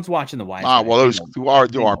it. The ones watching the Wise. Well, those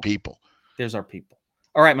are our people. There's our people.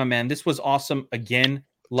 All right, my man. This was awesome. Again,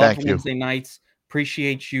 love Wednesday nights.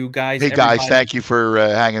 Appreciate you guys. Hey, guys, thank you for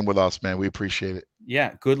hanging with us, man. We appreciate it.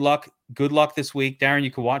 Yeah, good luck. Good luck this week. Darren,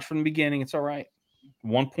 you can watch from the beginning. It's all right.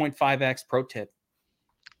 1.5x pro tip.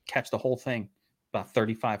 Catch the whole thing. About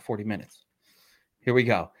 35, 40 minutes. Here we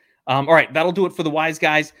go. All right, that'll do it for the Wise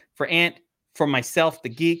Guys. For Ant, for myself, the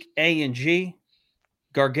Geek, A and G.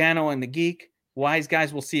 Gargano and the Geek. Wise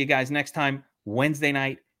guys, we'll see you guys next time, Wednesday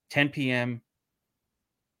night, 10 p.m.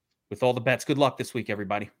 with all the bets. Good luck this week,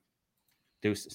 everybody. Deuces.